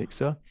the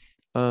mixer.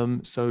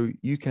 So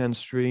you can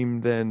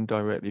stream then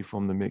directly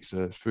from the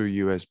mixer through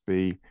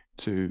USB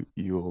to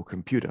your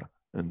computer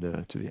and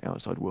to the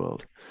outside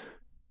world.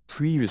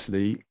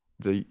 Previously,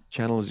 the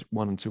channels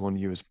 1 and 2 on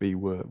USB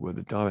were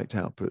the direct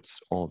outputs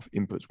of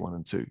inputs 1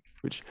 and 2,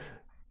 which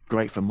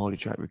great for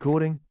multi-track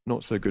recording,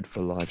 not so good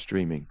for live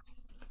streaming.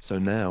 So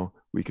now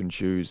we can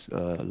choose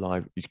to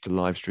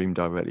live stream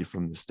directly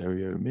from the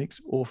stereo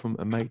mix or from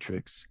a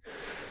matrix.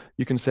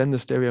 You can send the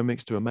stereo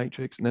mix to a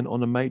matrix, and then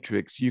on a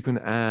matrix you can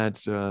add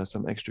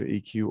some extra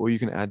EQ, or you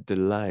can add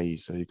delay,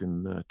 so you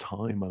can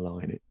time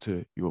align it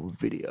to your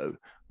video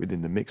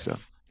within the mixer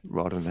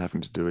rather than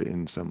having to do it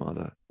in some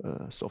other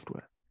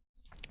software.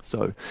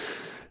 So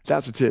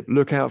that's a tip.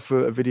 Look out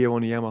for a video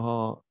on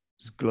Yamaha's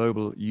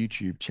global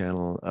YouTube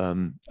channel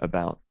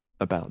about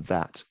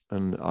that,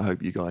 and I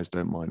hope you guys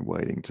don't mind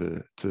waiting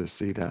to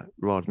see that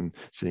rather than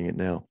seeing it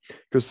now,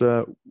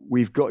 because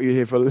we've got you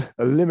here for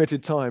a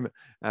limited time,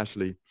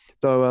 Ashley.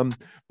 Though,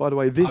 by the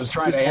way, I was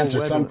trying to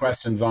answer some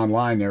questions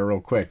online there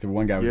real quick. The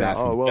one guy was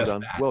asking. Oh, well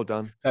done, well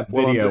done. That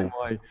video. Well, I'm doing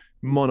my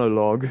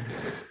monologue.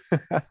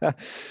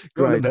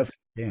 Great.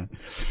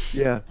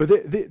 Yeah, but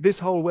this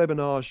whole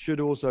webinar should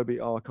also be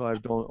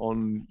archived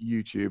on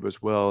YouTube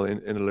as well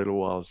in a little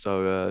while.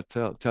 So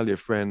tell your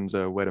friends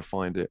where to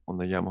find it on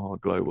the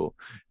Yamaha Global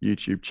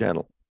YouTube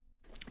channel.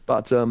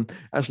 But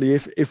Ashley,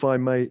 if I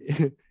may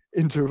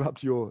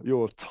interrupt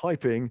your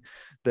typing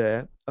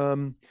there,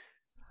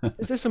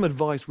 is there some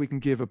advice we can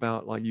give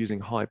about like using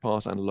high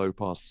pass and low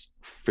pass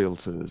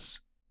filters?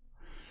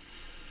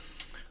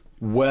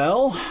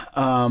 Well,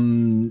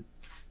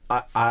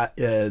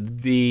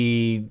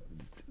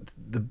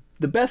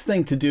 the best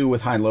thing to do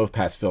with high and low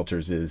pass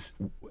filters is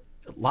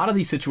a lot of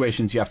these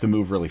situations you have to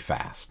move really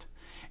fast,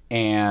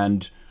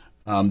 and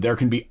there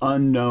can be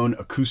unknown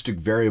acoustic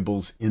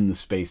variables in the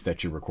space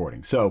that you're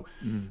recording. So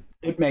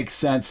it makes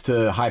sense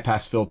to high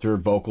pass filter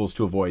vocals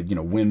to avoid,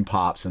 wind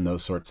pops and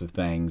those sorts of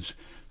things.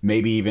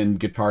 Maybe even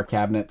guitar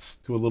cabinets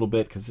to a little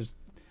bit, because there's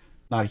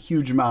not a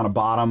huge amount of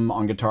bottom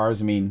on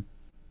guitars. I mean,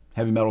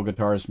 heavy metal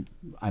guitars,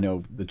 I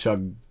know the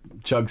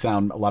chug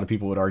sound a lot of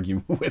people would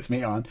argue with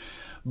me on,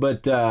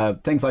 but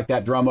things like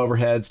that, drum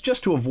overheads,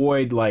 just to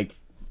avoid, like,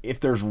 if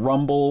there's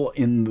rumble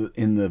in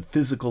the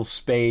physical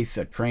space,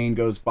 a train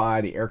goes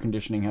by, the air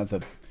conditioning has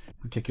a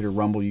particular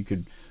rumble, you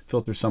could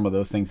filter some of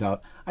those things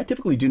out. I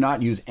typically do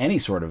not use any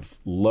sort of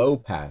low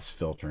pass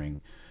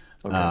filtering,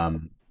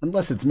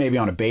 unless it's maybe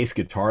on a bass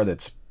guitar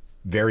that's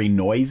very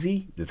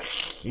noisy.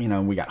 It's,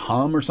 we got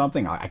hum or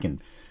something. I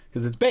can,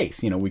 because it's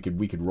bass. We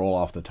could roll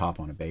off the top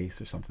on a bass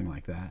or something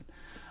like that.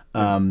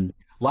 A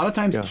lot of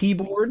times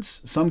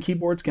some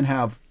keyboards can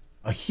have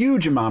a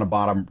huge amount of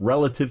bottom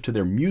relative to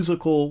their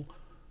musical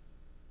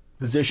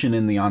position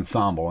in the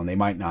ensemble, and they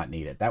might not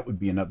need it. That would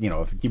be enough,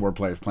 if a keyboard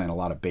player is playing a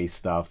lot of bass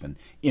stuff and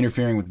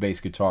interfering with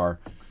bass guitar,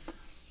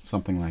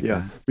 something like that.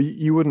 Yeah, but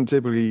you wouldn't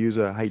typically use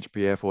a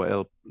HPF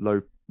or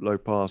low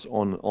pass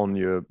on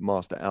your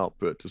master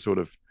output to sort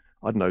of,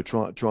 I don't know,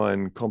 try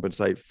and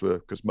compensate for,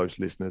 because most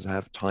listeners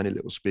have tiny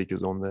little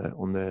speakers on their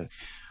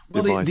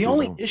well, the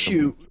only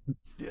issue,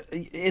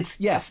 it's,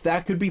 yes,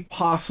 that could be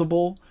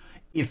possible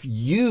if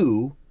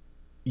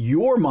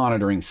your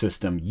monitoring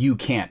system, you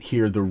can't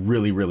hear the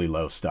really, really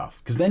low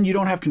stuff, because then you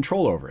don't have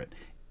control over it.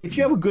 If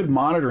you have a good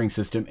monitoring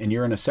system and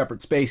you're in a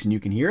separate space and you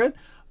can hear it,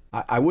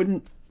 I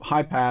wouldn't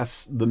high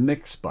pass the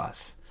mix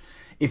bus.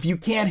 If you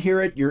can't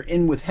hear it, you're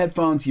in with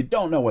headphones, you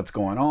don't know what's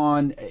going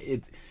on,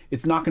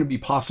 it's not going to be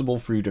possible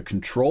for you to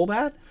control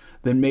that,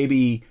 then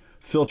maybe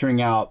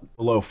filtering out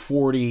below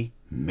 40,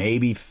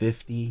 maybe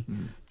 50,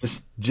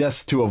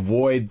 just to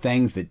avoid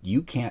things that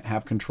you can't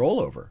have control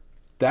over.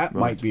 That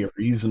might be a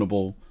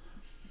reasonable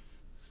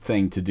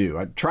thing to do.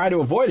 I try to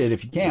avoid it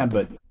if you can,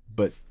 but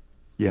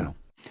yeah,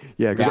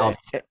 because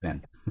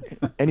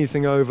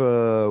anything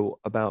over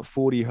about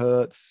 40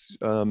 hertz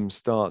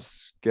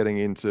starts getting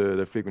into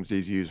the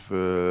frequencies used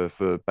for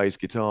bass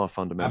guitar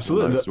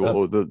fundamental notes,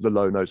 or the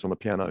low notes on the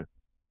piano.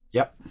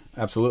 Yep,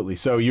 absolutely.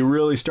 So you're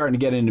really starting to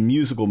get into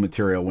musical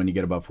material when you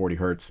get above 40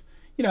 hertz.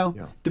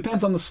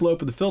 Depends on the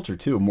slope of the filter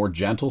too. A more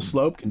gentle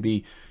slope can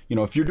be,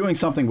 if you're doing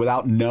something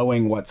without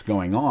knowing what's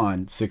going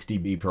on, 6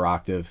 dB per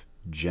octave,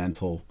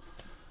 gentle,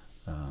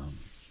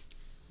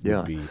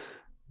 would be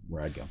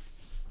where I'd go.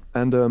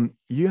 And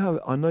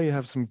I know you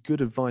have some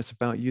good advice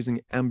about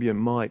using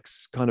ambient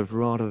mics kind of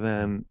rather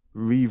than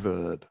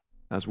reverb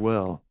as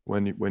well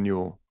when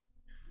you're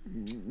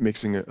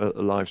mixing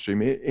a live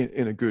stream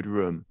in a good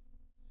room.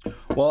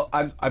 Well,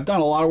 I've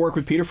done a lot of work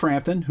with Peter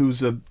Frampton,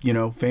 who's a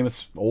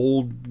famous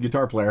old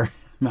guitar player.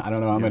 I don't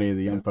know how many of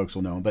the young folks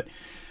will know him, but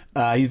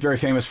he's very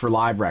famous for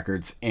live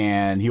records,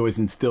 and he always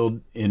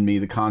instilled in me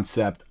the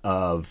concept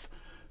of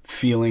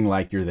feeling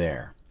like you're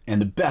there.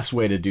 And the best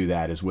way to do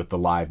that is with the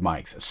live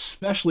mics,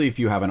 especially if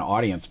you have an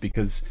audience,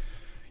 because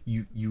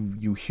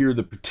you hear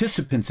the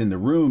participants in the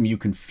room, you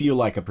can feel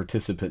like a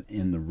participant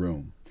in the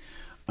room.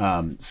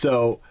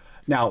 So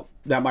now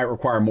that might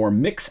require more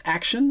mix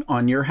action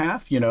on your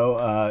half.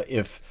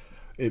 If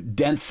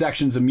dense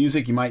sections of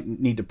music, you might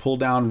need to pull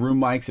down room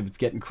mics if it's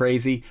getting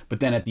crazy. But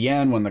then at the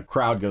end, when the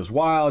crowd goes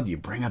wild, you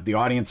bring up the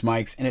audience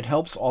mics, and it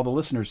helps all the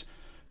listeners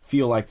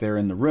feel like they're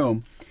in the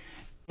room.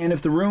 And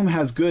if the room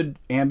has good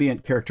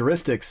ambient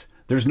characteristics,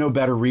 there's no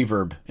better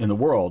reverb in the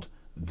world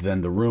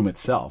than the room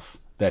itself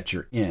that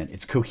you're in.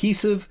 It's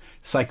cohesive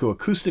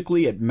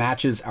psychoacoustically. It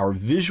matches our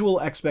visual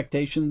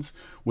expectations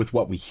with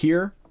what we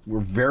hear. We're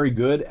very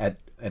good at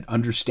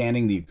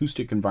understanding the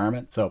acoustic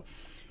environment. So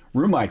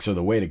room mics are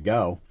the way to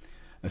go,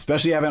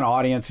 especially if you have an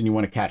audience and you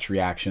want to catch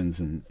reactions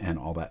and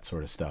all that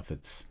sort of stuff.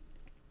 It's,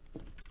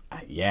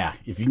 yeah,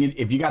 if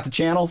you got the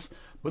channels,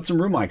 put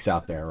some room mics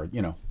out there, or,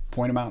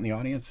 point them out in the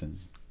audience and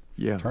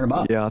turn them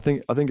up. Yeah, I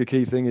think a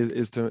key thing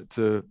is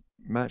to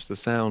match the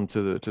sound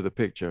to the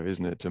picture,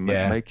 isn't it? To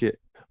make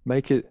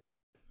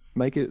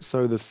it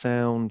so the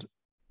sound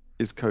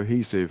is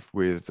cohesive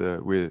with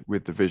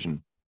the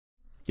vision.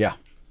 Yeah.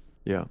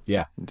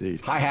 Yeah,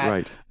 indeed. Hi-hat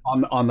right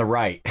on the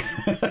right.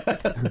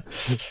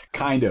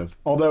 Kind of.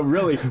 Although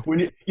really,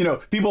 when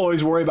people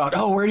always worry about,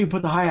 where do you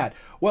put the hi-hat?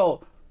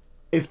 Well,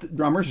 if the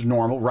drummer's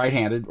normal,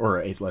 right-handed,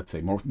 or let's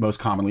say most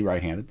commonly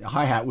right-handed, the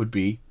hi-hat would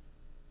be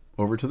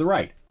over to the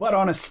right. But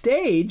on a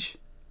stage,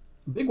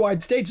 big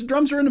wide stage, the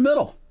drums are in the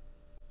middle.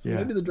 So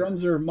maybe the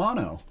drums are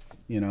mono.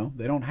 They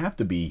don't have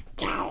to be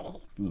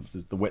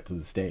just the width of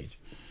the stage.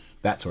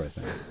 That sort of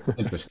thing.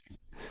 Interesting.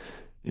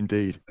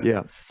 Indeed.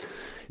 Yeah.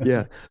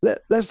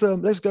 Let's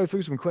go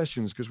through some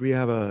questions, because we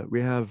have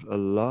a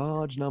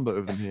large number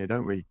of them here,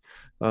 don't we?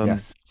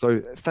 Yes.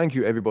 So thank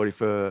you everybody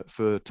for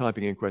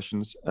typing in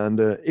questions, and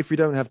if we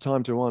don't have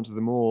time to answer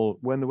them all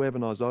when the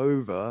webinar's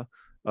over,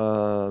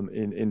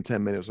 in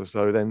 10 minutes or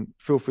so, then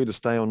feel free to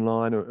stay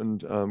online,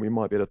 and we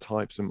might be able to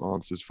type some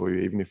answers for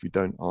you, even if we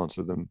don't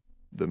answer them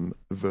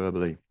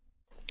verbally.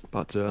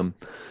 But the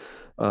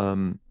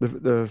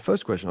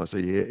first question I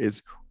see here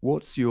is,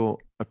 what's your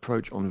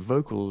approach on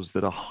vocals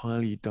that are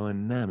highly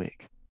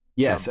dynamic?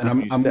 Yes, and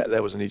I'm set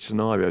levels in each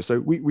scenario. So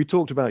we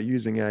talked about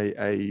using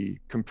a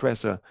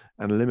compressor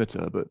and a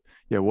limiter, but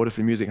what if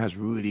the music has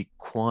really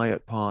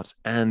quiet parts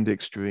and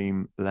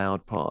extreme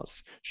loud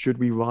parts? Should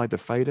we ride the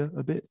fader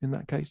a bit in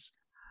that case?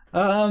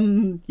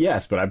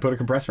 Yes, but I put a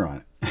compressor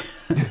on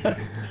it.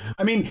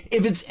 I mean,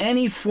 if it's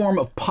any form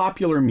of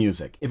popular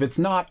music, if it's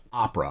not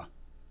opera,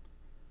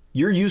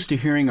 you're used to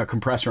hearing a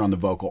compressor on the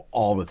vocal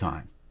all the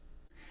time.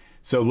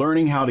 So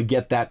learning how to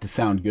get that to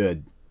sound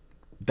good,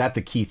 that's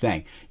a key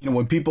thing.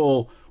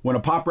 When a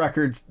pop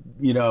record,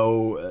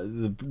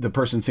 the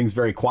person sings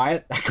very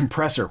quiet, that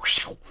compressor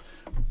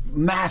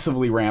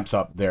massively ramps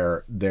up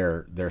their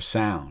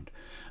sound.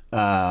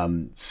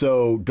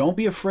 So don't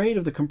be afraid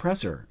of the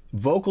compressor.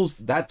 Vocals,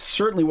 that's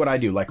certainly what I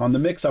do. Like on the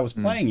mix I was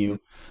playing you,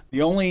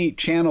 the only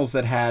channels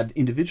that had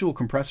individual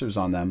compressors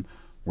on them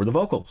were the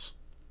vocals.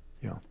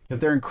 Yeah, because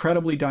they're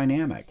incredibly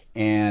dynamic,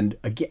 and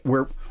again,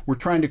 we're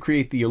trying to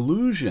create the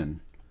illusion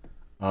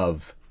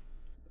of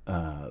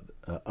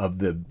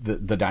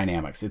the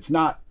dynamics. It's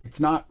not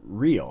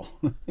real.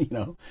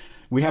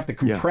 We have to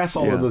compress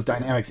all of those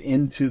dynamics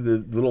into the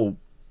little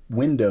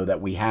window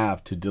that we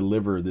have to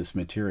deliver this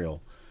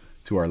material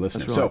to our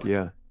listeners. That's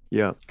right.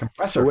 So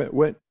compressor.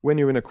 So when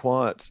you're in a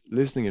quiet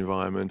listening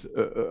environment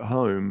at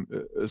home,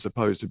 as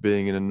opposed to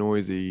being in a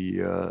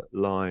noisy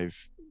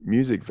live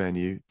music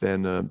venue,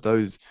 then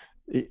those,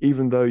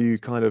 even though you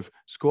kind of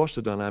squash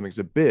the dynamics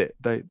a bit,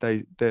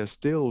 they're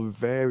still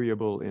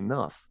variable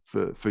enough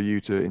for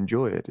you to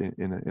enjoy it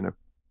in a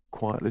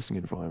quiet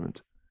listening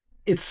environment.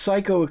 It's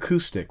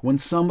psychoacoustic. When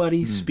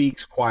somebody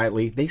speaks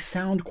quietly, they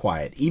sound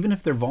quiet. Even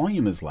if their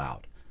volume is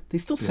loud, they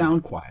still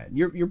sound quiet.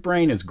 Your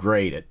brain is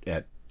great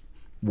at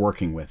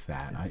working with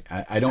that.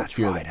 I don't That's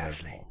fear right, that.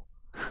 Ashley.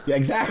 Yeah,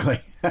 exactly.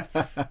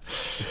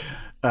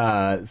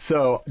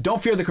 So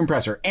don't fear the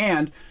compressor.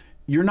 And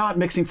you're not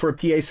mixing for a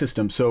PA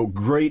system, so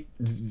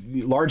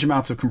large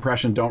amounts of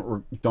compression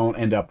don't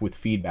end up with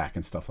feedback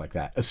and stuff like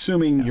that.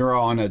 Assuming you're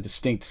on a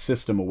distinct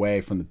system away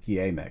from the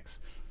PA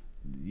mix,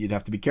 you'd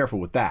have to be careful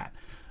with that.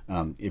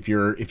 If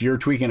you're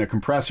tweaking a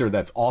compressor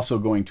that's also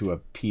going to a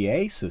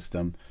PA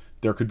system,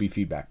 there could be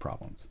feedback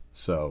problems.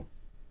 So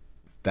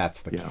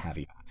that's the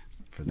caveat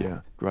for that.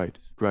 Yeah,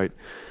 great.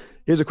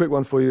 Here's a quick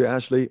one for you,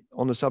 Ashley.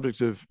 On the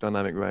subject of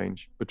dynamic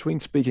range,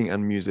 between speaking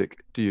and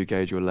music, do you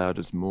gauge your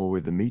loudness more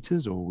with the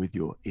meters or with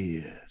your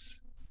ears?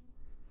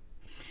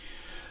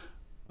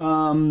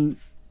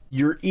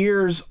 Your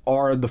ears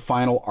are the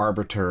final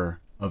arbiter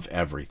of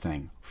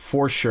everything,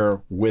 for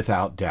sure,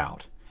 without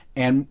doubt.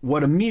 And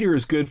what a meter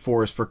is good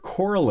for is for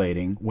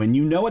correlating. When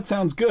you know it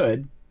sounds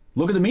good,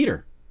 look at the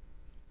meter.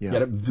 Yeah.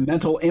 Get a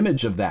mental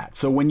image of that.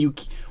 So when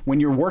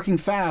you're working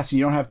fast,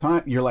 you don't have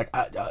time. You're like,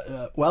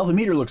 well, the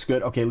meter looks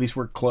good. Okay, at least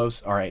we're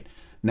close. All right,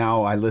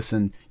 now I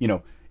listen.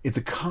 It's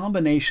a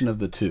combination of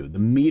the two. The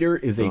meter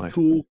is a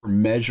tool for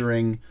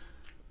measuring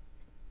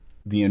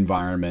the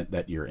environment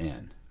that you're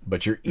in,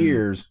 but your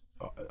ears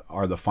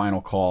are the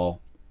final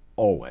call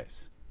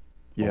always,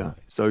 Yeah. always.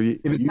 So you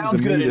If it use the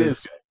sounds good, it is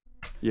meters.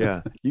 good.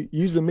 Yeah. You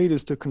use the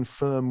meters to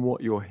confirm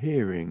what you're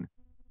hearing.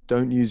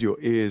 Don't use your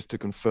ears to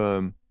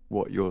confirm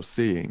what you're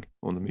seeing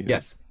on the meters.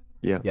 Yes,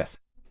 Yeah. yes,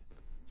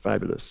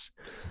 Fabulous.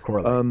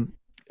 correlate. Um,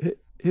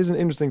 Here's an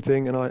interesting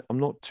thing, and I'm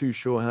not too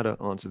sure how to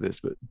answer this,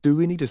 but do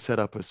we need to set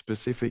up a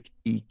specific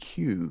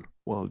EQ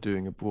while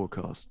doing a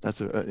broadcast? That's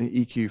an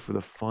EQ for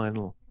the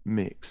final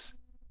mix.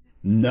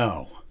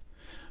 No.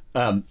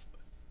 Um,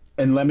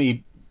 and let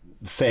me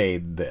say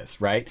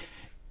this, right?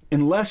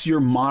 Unless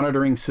your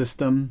monitoring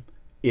system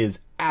is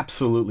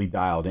absolutely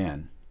dialed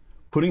in,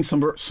 putting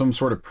some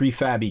sort of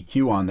prefab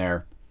EQ on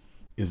there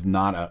is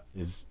not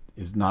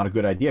a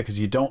good idea because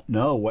you don't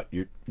know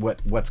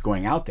what's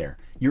going out there.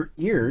 Your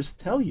ears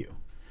tell you.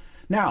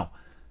 Now,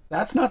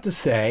 that's not to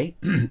say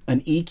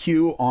an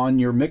EQ on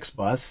your mix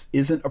bus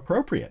isn't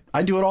appropriate.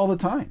 I do it all the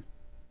time.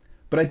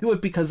 But I do it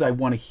because I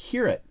want to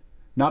hear it,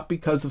 not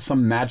because of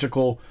some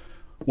magical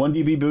 1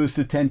 dB boost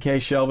to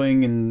 10K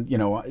shelving, and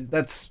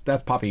that's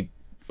poppy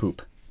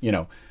poop.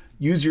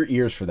 Use your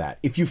ears for that.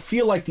 If you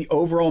feel like the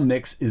overall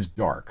mix is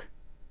dark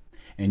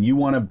and you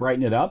want to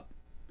brighten it up,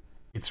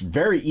 it's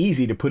very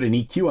easy to put an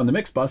EQ on the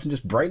mix bus and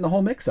just brighten the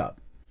whole mix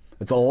up.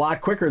 It's a lot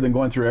quicker than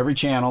going through every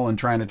channel and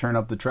trying to turn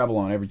up the treble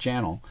on every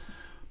channel.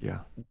 Yeah.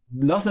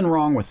 Nothing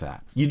wrong with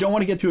that. You don't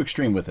want to get too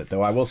extreme with it,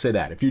 though. I will say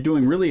that. If you're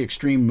doing really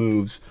extreme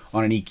moves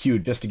on an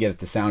EQ just to get it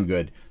to sound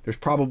good, there's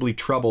probably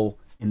trouble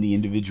in the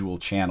individual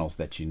channels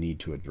that you need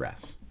to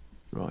address.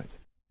 Right.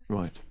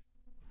 Right.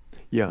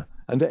 Yeah.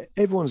 And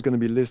everyone's going to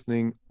be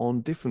listening on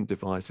different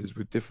devices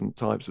with different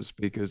types of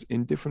speakers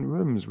in different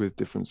rooms with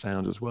different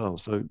sound as well.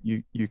 So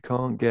you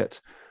can't get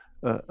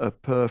a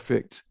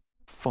perfect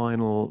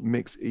final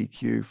mix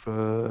EQ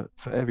for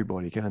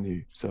everybody, can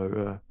you?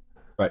 So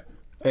Right.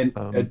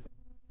 And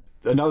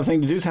another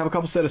thing to do is have a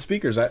couple set of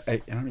speakers. I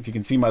don't know if you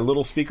can see my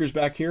little speakers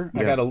back here.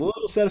 Yeah. I got a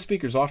little set of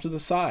speakers off to the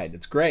side.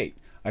 It's great.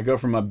 I go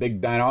from my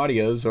big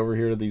Dynaudios over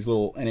here to these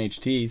little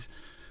NHTs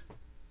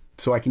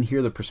so I can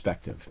hear the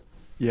perspective.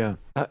 Yeah,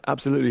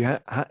 absolutely.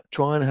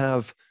 Try and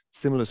have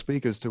similar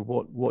speakers to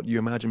what you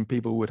imagine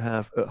people would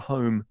have at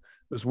home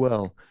as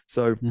well.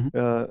 So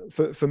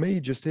for me,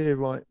 just here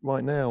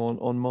right now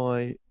on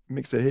my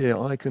mixer here,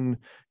 I can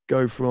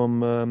go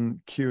from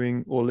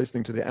queuing or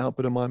listening to the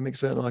output of my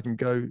mixer, and I can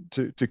go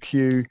to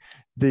cue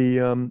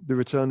the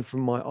return from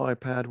my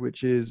iPad,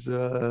 which is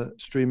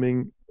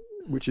streaming,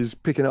 which is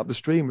picking up the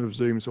stream of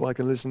Zoom, so I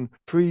can listen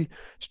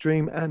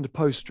pre-stream and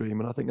post-stream.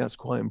 And I think that's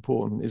quite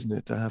important, isn't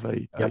it, to have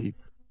a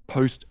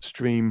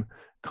post-stream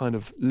kind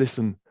of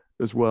listen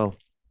as well,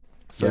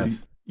 so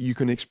Yes. you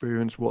can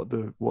experience what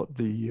the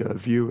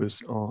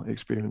viewers are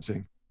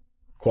experiencing.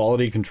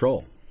 Quality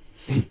control.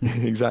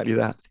 Exactly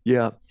that.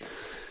 Yeah.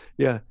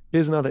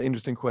 Here's another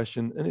interesting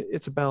question, and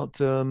it's about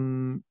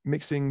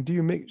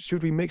mixing.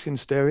 Should we mix in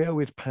stereo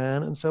with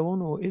pan and so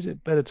on, or is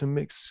it better to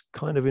mix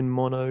kind of in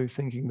mono,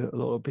 thinking that a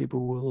lot of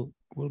people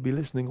will be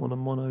listening on a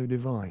mono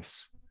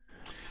device?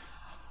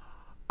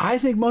 I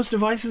think most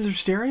devices are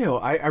stereo.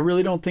 I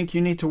really don't think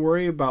you need to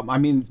worry about,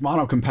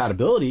 mono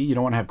compatibility. You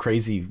don't want to have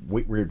crazy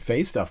weird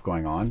phase stuff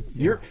going on.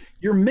 Yeah.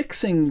 You're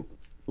mixing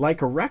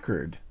like a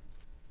record.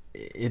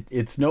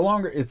 It's no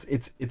longer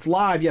it's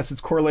live. Yes, it's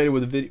correlated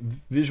with a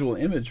visual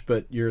image,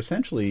 but you're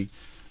essentially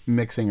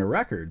mixing a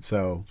record.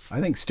 So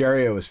I think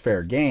stereo is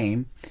fair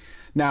game.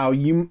 Now,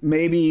 you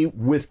maybe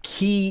with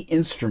key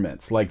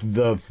instruments, like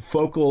the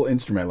focal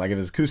instrument, like if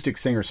it's acoustic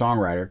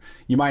singer-songwriter,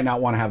 you might not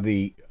want to have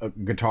the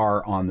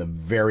guitar on the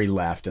very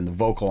left and the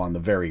vocal on the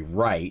very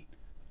right.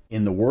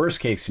 In the worst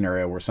case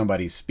scenario where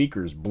somebody's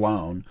speaker's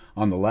blown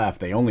on the left,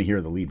 they only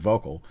hear the lead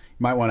vocal. You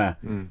might want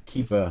to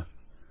keep a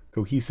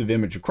cohesive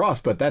image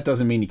across, but that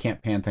doesn't mean you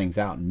can't pan things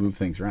out and move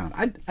things around.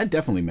 I'd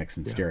definitely mix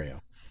in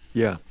stereo.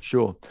 Yeah,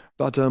 sure.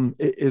 But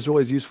it's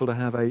always useful to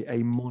have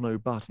a mono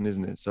button,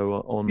 isn't it? So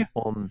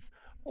on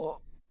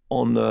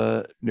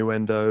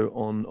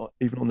Nuendo,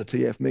 even on the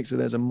TF mixer,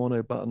 there's a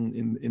mono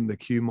button in the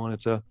Q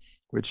monitor,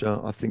 which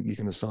I think you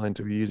can assign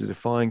to a user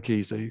defined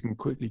key, so you can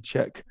quickly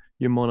check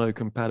your mono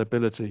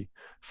compatibility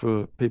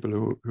for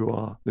people who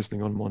are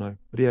listening on mono.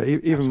 But yeah,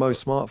 even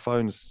most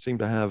smartphones seem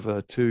to have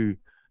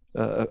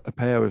a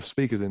pair of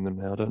speakers in them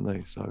now, don't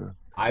they? So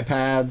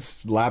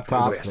iPads,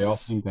 laptops, they all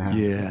seem to have.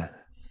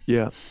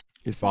 Yeah,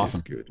 it's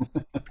awesome. It's good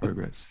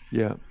progress.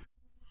 Yeah.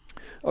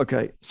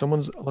 Okay,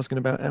 someone's asking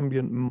about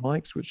ambient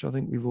mics, which I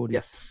think we've already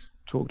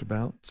talked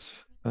about.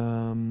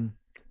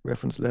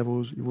 Reference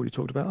levels, you've already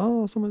talked about.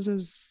 Oh, someone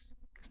says,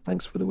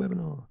 thanks for the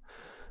webinar.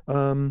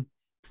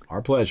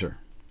 Our pleasure.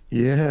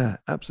 Yeah,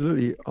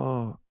 absolutely.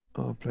 Our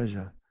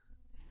pleasure.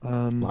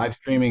 Live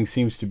streaming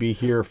seems to be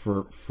here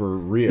for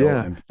real.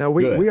 Yeah. Now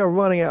we are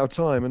running out of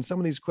time, and some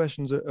of these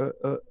questions are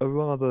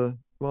rather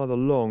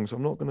long, so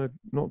I'm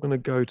not gonna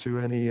go to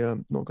any.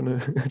 Not gonna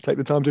take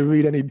the time to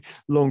read any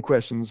long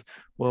questions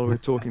while we're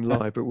talking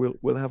live, but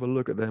we'll have a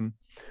look at them.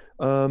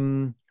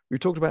 we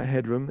talked about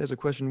headroom. There's a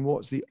question: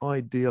 what's the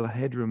ideal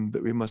headroom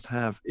that we must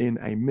have in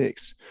a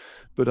mix?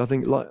 But I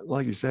think,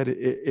 like you said,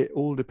 it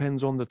all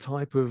depends on the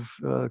type of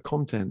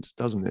content,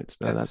 doesn't it?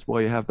 Yes. That's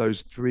why you have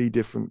those three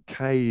different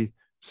K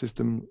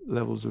system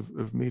levels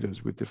of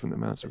meters with different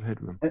amounts of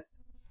headroom.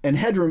 And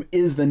headroom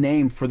is the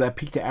name for that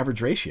peak to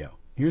average ratio.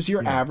 Here's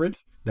your Yeah, average.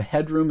 The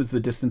headroom is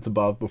the distance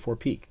above before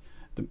peak.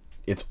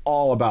 It's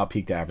all about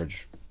peak to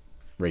average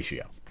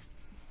ratio.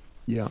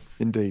 yeah,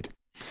 indeed.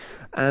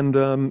 And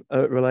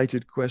a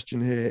related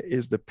question here: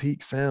 is the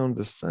peak sound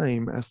the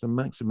same as the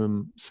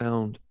maximum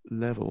sound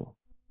level?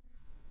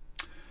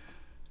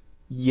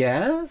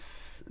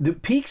 Yes, the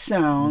peak Mm.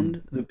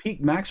 sound, the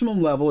peak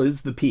maximum level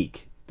is the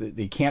peak.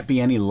 It can't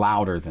be any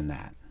louder than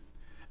that.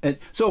 And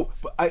so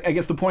I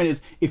guess the point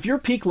is, if your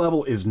peak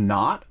level is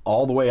not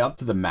all the way up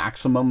to the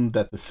maximum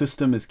that the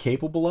system is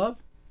capable of,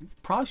 you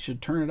probably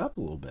should turn it up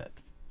a little bit.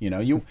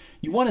 You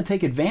want to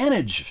take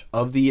advantage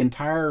of the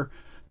entire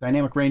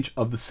dynamic range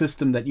of the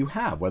system that you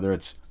have, whether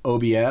it's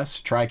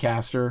OBS,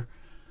 TriCaster,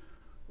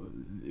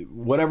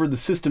 whatever the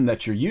system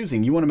that you're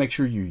using. You want to make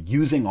sure you're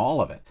using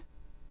all of it.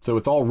 So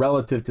it's all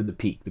relative to the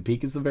peak. The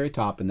peak is the very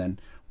top, and then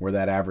where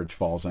that average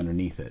falls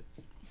underneath it.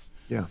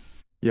 Yeah,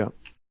 yeah.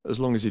 As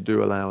long as you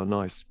do allow a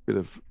nice bit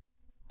of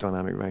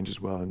dynamic range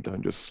as well, and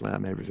don't just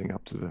slam everything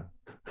up to the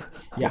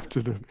Yeah. up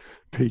to the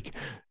peak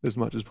as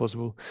much as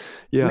possible. I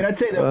Yeah. mean, I'd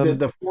say that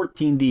the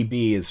 14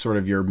 dB is sort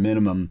of your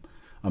minimum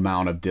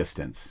amount of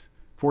distance.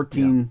 Yeah.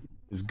 14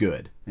 is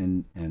good,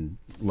 and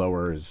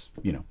lower is,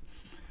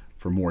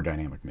 for more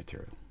dynamic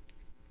material.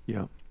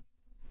 Yeah.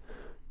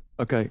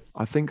 Okay,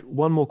 I think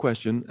one more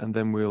question, and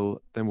then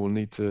we'll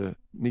need to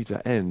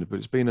end. But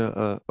it's been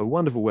a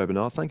wonderful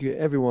webinar. Thank you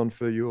everyone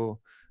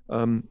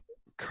um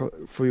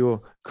for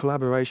your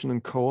collaboration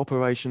and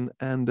cooperation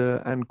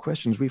and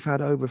questions. We've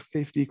had over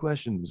 50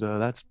 questions.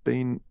 That's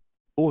been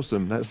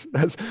awesome. That's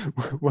We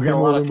way got a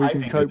more lot of than we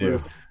can typing to cope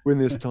do. with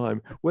this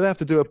time. We'll have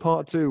to do a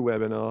part two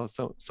webinar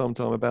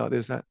sometime about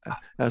this,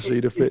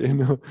 Ashley, to It, fit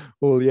in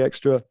all the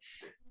extra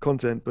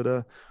content.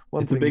 But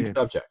one it's a thing big here,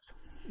 subject.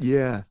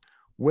 yeah,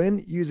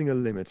 when using a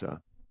limiter,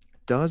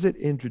 does it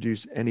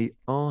introduce any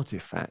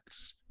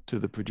artifacts to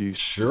the produced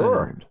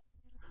Sure. sound?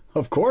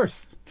 Of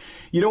course.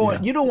 You don't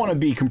want Yeah. you don't want to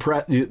be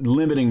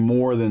limiting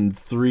more than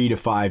 3 to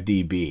 5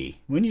 dB.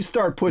 When you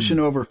start pushing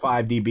Mm. over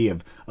 5 dB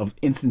of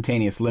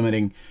instantaneous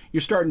limiting,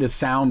 you're starting to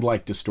sound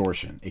like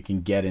distortion. It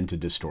can get into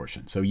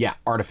distortion. So yeah,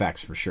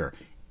 artifacts for sure.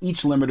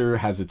 Each limiter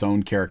has its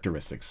own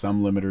characteristics.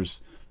 Some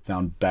limiters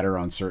sound better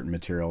on certain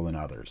material than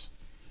others.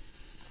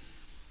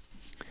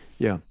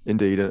 Yeah,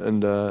 indeed.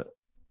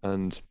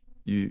 And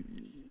you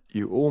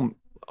you all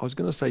I was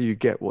going to say you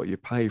get what you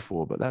pay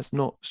for, but that's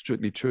not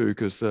strictly true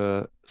because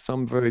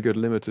some very good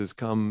limiters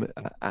come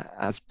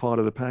as part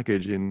of the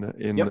package in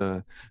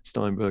Yep,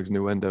 Steinberg's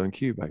Nuendo and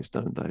Cubase,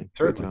 don't they?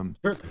 But certainly.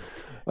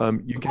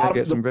 Certainly. you The can bottom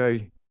get the some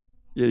very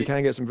yeah, you it,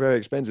 can get some very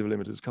expensive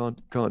limiters,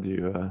 can't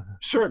you?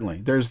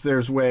 Certainly.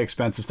 There's way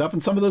expensive stuff,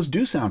 and some of those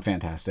do sound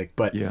fantastic,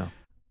 but Yeah,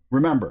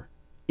 remember,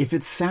 if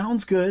it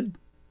sounds good,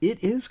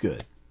 it is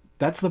good.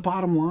 That's the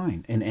bottom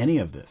line in any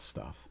of this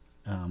stuff.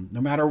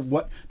 No matter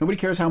what, nobody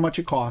cares how much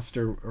it costs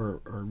or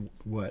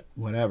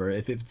whatever.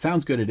 If it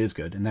sounds good, it is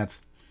good, and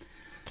that's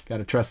got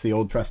to trust the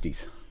old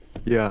trusties.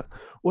 yeah.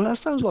 Well, that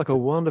sounds like a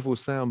wonderful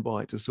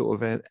soundbite to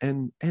sort of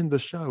end the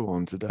show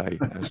on today,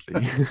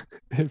 Ashley.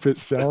 If it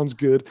sounds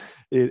good,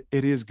 it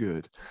is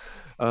good.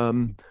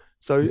 Um,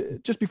 so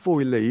just before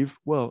we leave,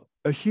 well,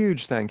 a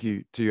huge thank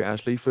you to you,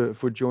 Ashley,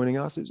 for joining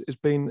us. It's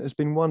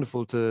been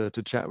wonderful to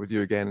chat with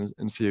you again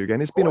and see you again.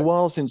 It's Of been a course.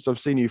 while since I've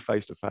seen you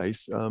face to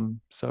face.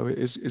 So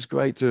it's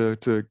great to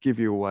give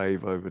you a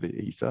wave over the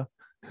ether.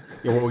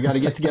 Yeah, well, we got to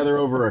get together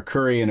over a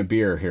curry and a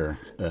beer here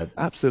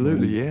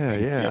Absolutely, when yeah,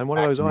 things yeah, get and one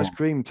of back those to ice normal.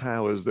 cream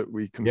towers that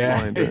we can Yeah,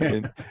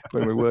 find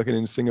when we're working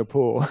in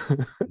Singapore.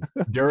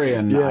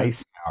 durian Yeah,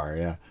 ice tower.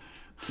 Yeah,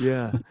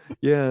 yeah,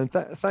 yeah. And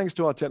thanks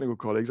to our technical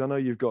colleagues. I know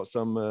you've got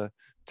some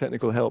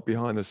technical help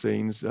behind the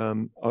scenes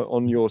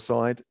on your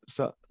side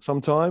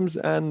sometimes,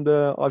 and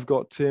I've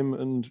got Tim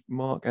and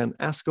Mark and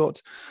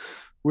Ascot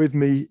with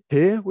me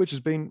here, which has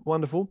been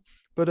wonderful.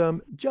 But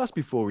just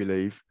before we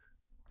leave,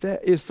 there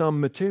is some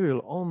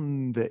material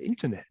on the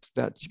internet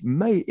that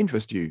may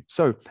interest you.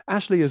 So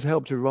Ashley has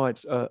helped to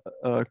write a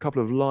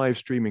couple of live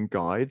streaming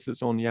guides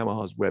that's on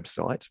Yamaha's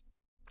website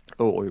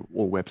or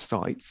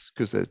websites,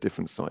 because there's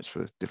different sites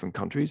for different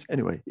countries.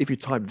 Anyway, if you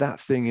type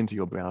that thing into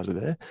your browser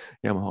there,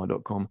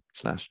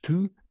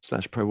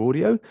 yamaha.com/to/pro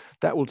audio,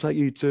 that will take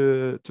you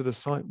to the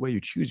site where you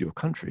choose your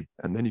country.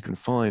 And then you can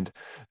find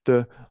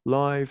the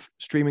live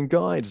streaming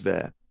guides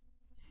there.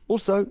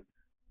 Also,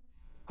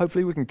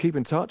 hopefully we can keep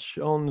in touch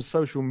on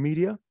social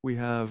media. We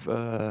have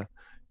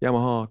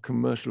Yamaha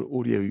Commercial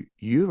Audio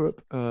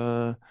Europe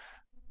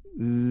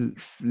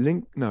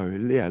LinkedIn,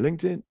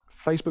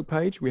 Facebook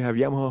page. We have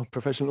Yamaha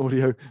Professional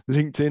Audio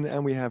LinkedIn,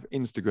 and we have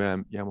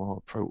Instagram Yamaha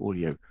Pro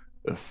Audio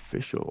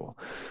Official.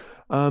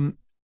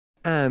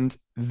 And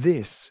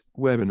this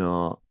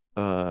webinar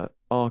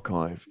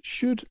archive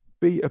should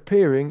be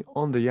appearing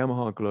on the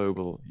Yamaha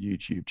Global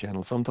YouTube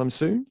channel sometime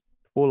soon.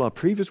 All our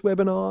previous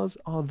webinars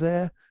are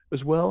there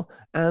as well.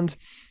 And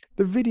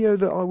the video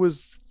that I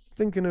was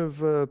thinking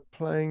of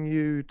playing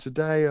you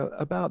today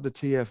about the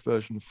TF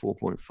version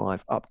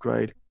 4.5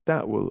 upgrade,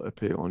 that will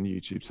appear on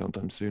YouTube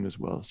sometime soon as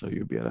well. So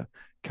you'll be able to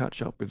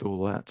catch up with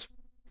all that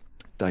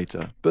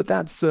data. But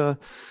that's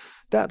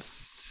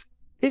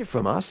it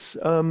from us.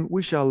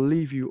 We shall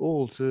leave you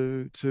all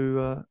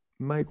to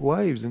make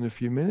waves in a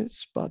few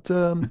minutes. But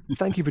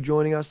thank you for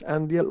joining us.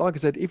 And yeah, like I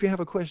said, if you have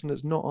a question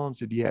that's not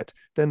answered yet,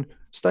 then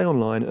stay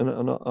online, and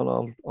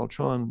I'll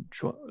try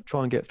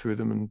and get through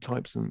them and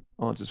type some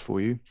answers for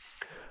you.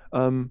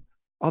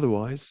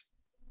 Otherwise,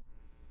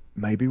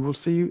 maybe we'll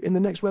see you in the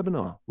next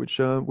webinar, which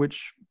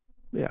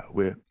yeah,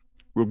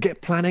 we'll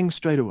get planning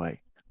straight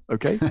away.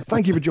 Okay.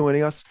 Thank you for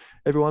joining us,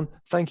 everyone.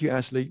 Thank you,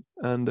 Ashley,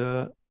 and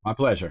My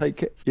pleasure. take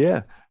care.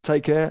 Yeah,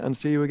 take care, and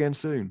see you again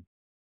soon.